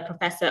 who's the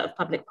Professor of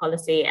Public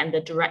Policy and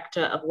the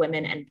Director of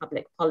Women and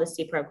Public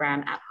Policy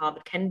Program at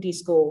Harvard Kennedy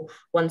School,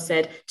 once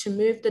said, to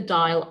move the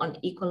dial on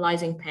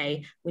equalizing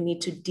pay, we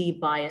need to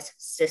de-bias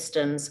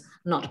systems,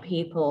 not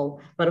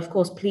people. But of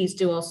course, please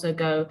do also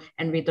go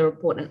and read the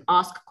report and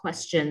ask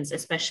questions,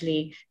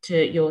 especially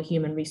to your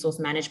human resource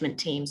management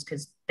teams,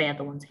 because they're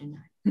the ones who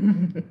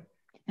know.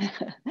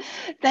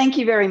 Thank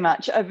you very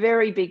much. A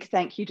very big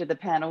thank you to the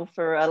panel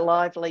for a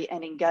lively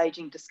and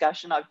engaging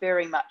discussion. I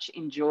very much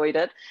enjoyed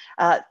it.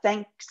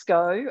 Thanks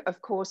go,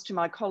 of course, to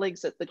my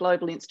colleagues at the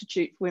Global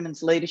Institute for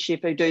Women's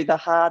Leadership who do the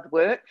hard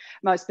work,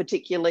 most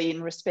particularly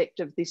in respect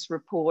of this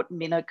report,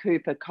 Minna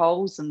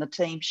Cooper-Coles and the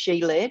team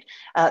she led.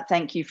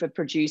 Thank you for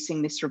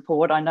producing this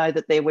report. I know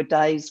that there were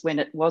days when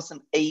it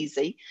wasn't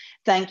easy.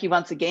 Thank you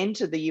once again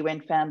to the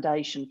UN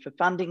Foundation for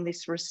funding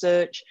this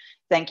research.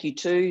 Thank you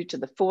too to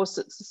the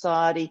Fawcett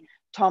Society,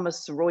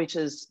 Thomson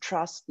Reuters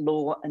Trust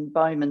Law and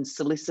Bowman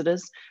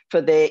Solicitors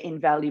for their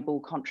invaluable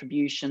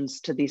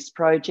contributions to this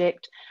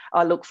project.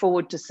 I look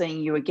forward to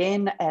seeing you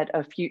again at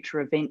a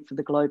future event for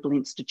the Global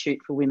Institute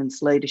for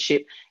Women's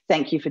Leadership.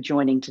 Thank you for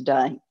joining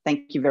today.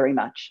 Thank you very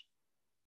much.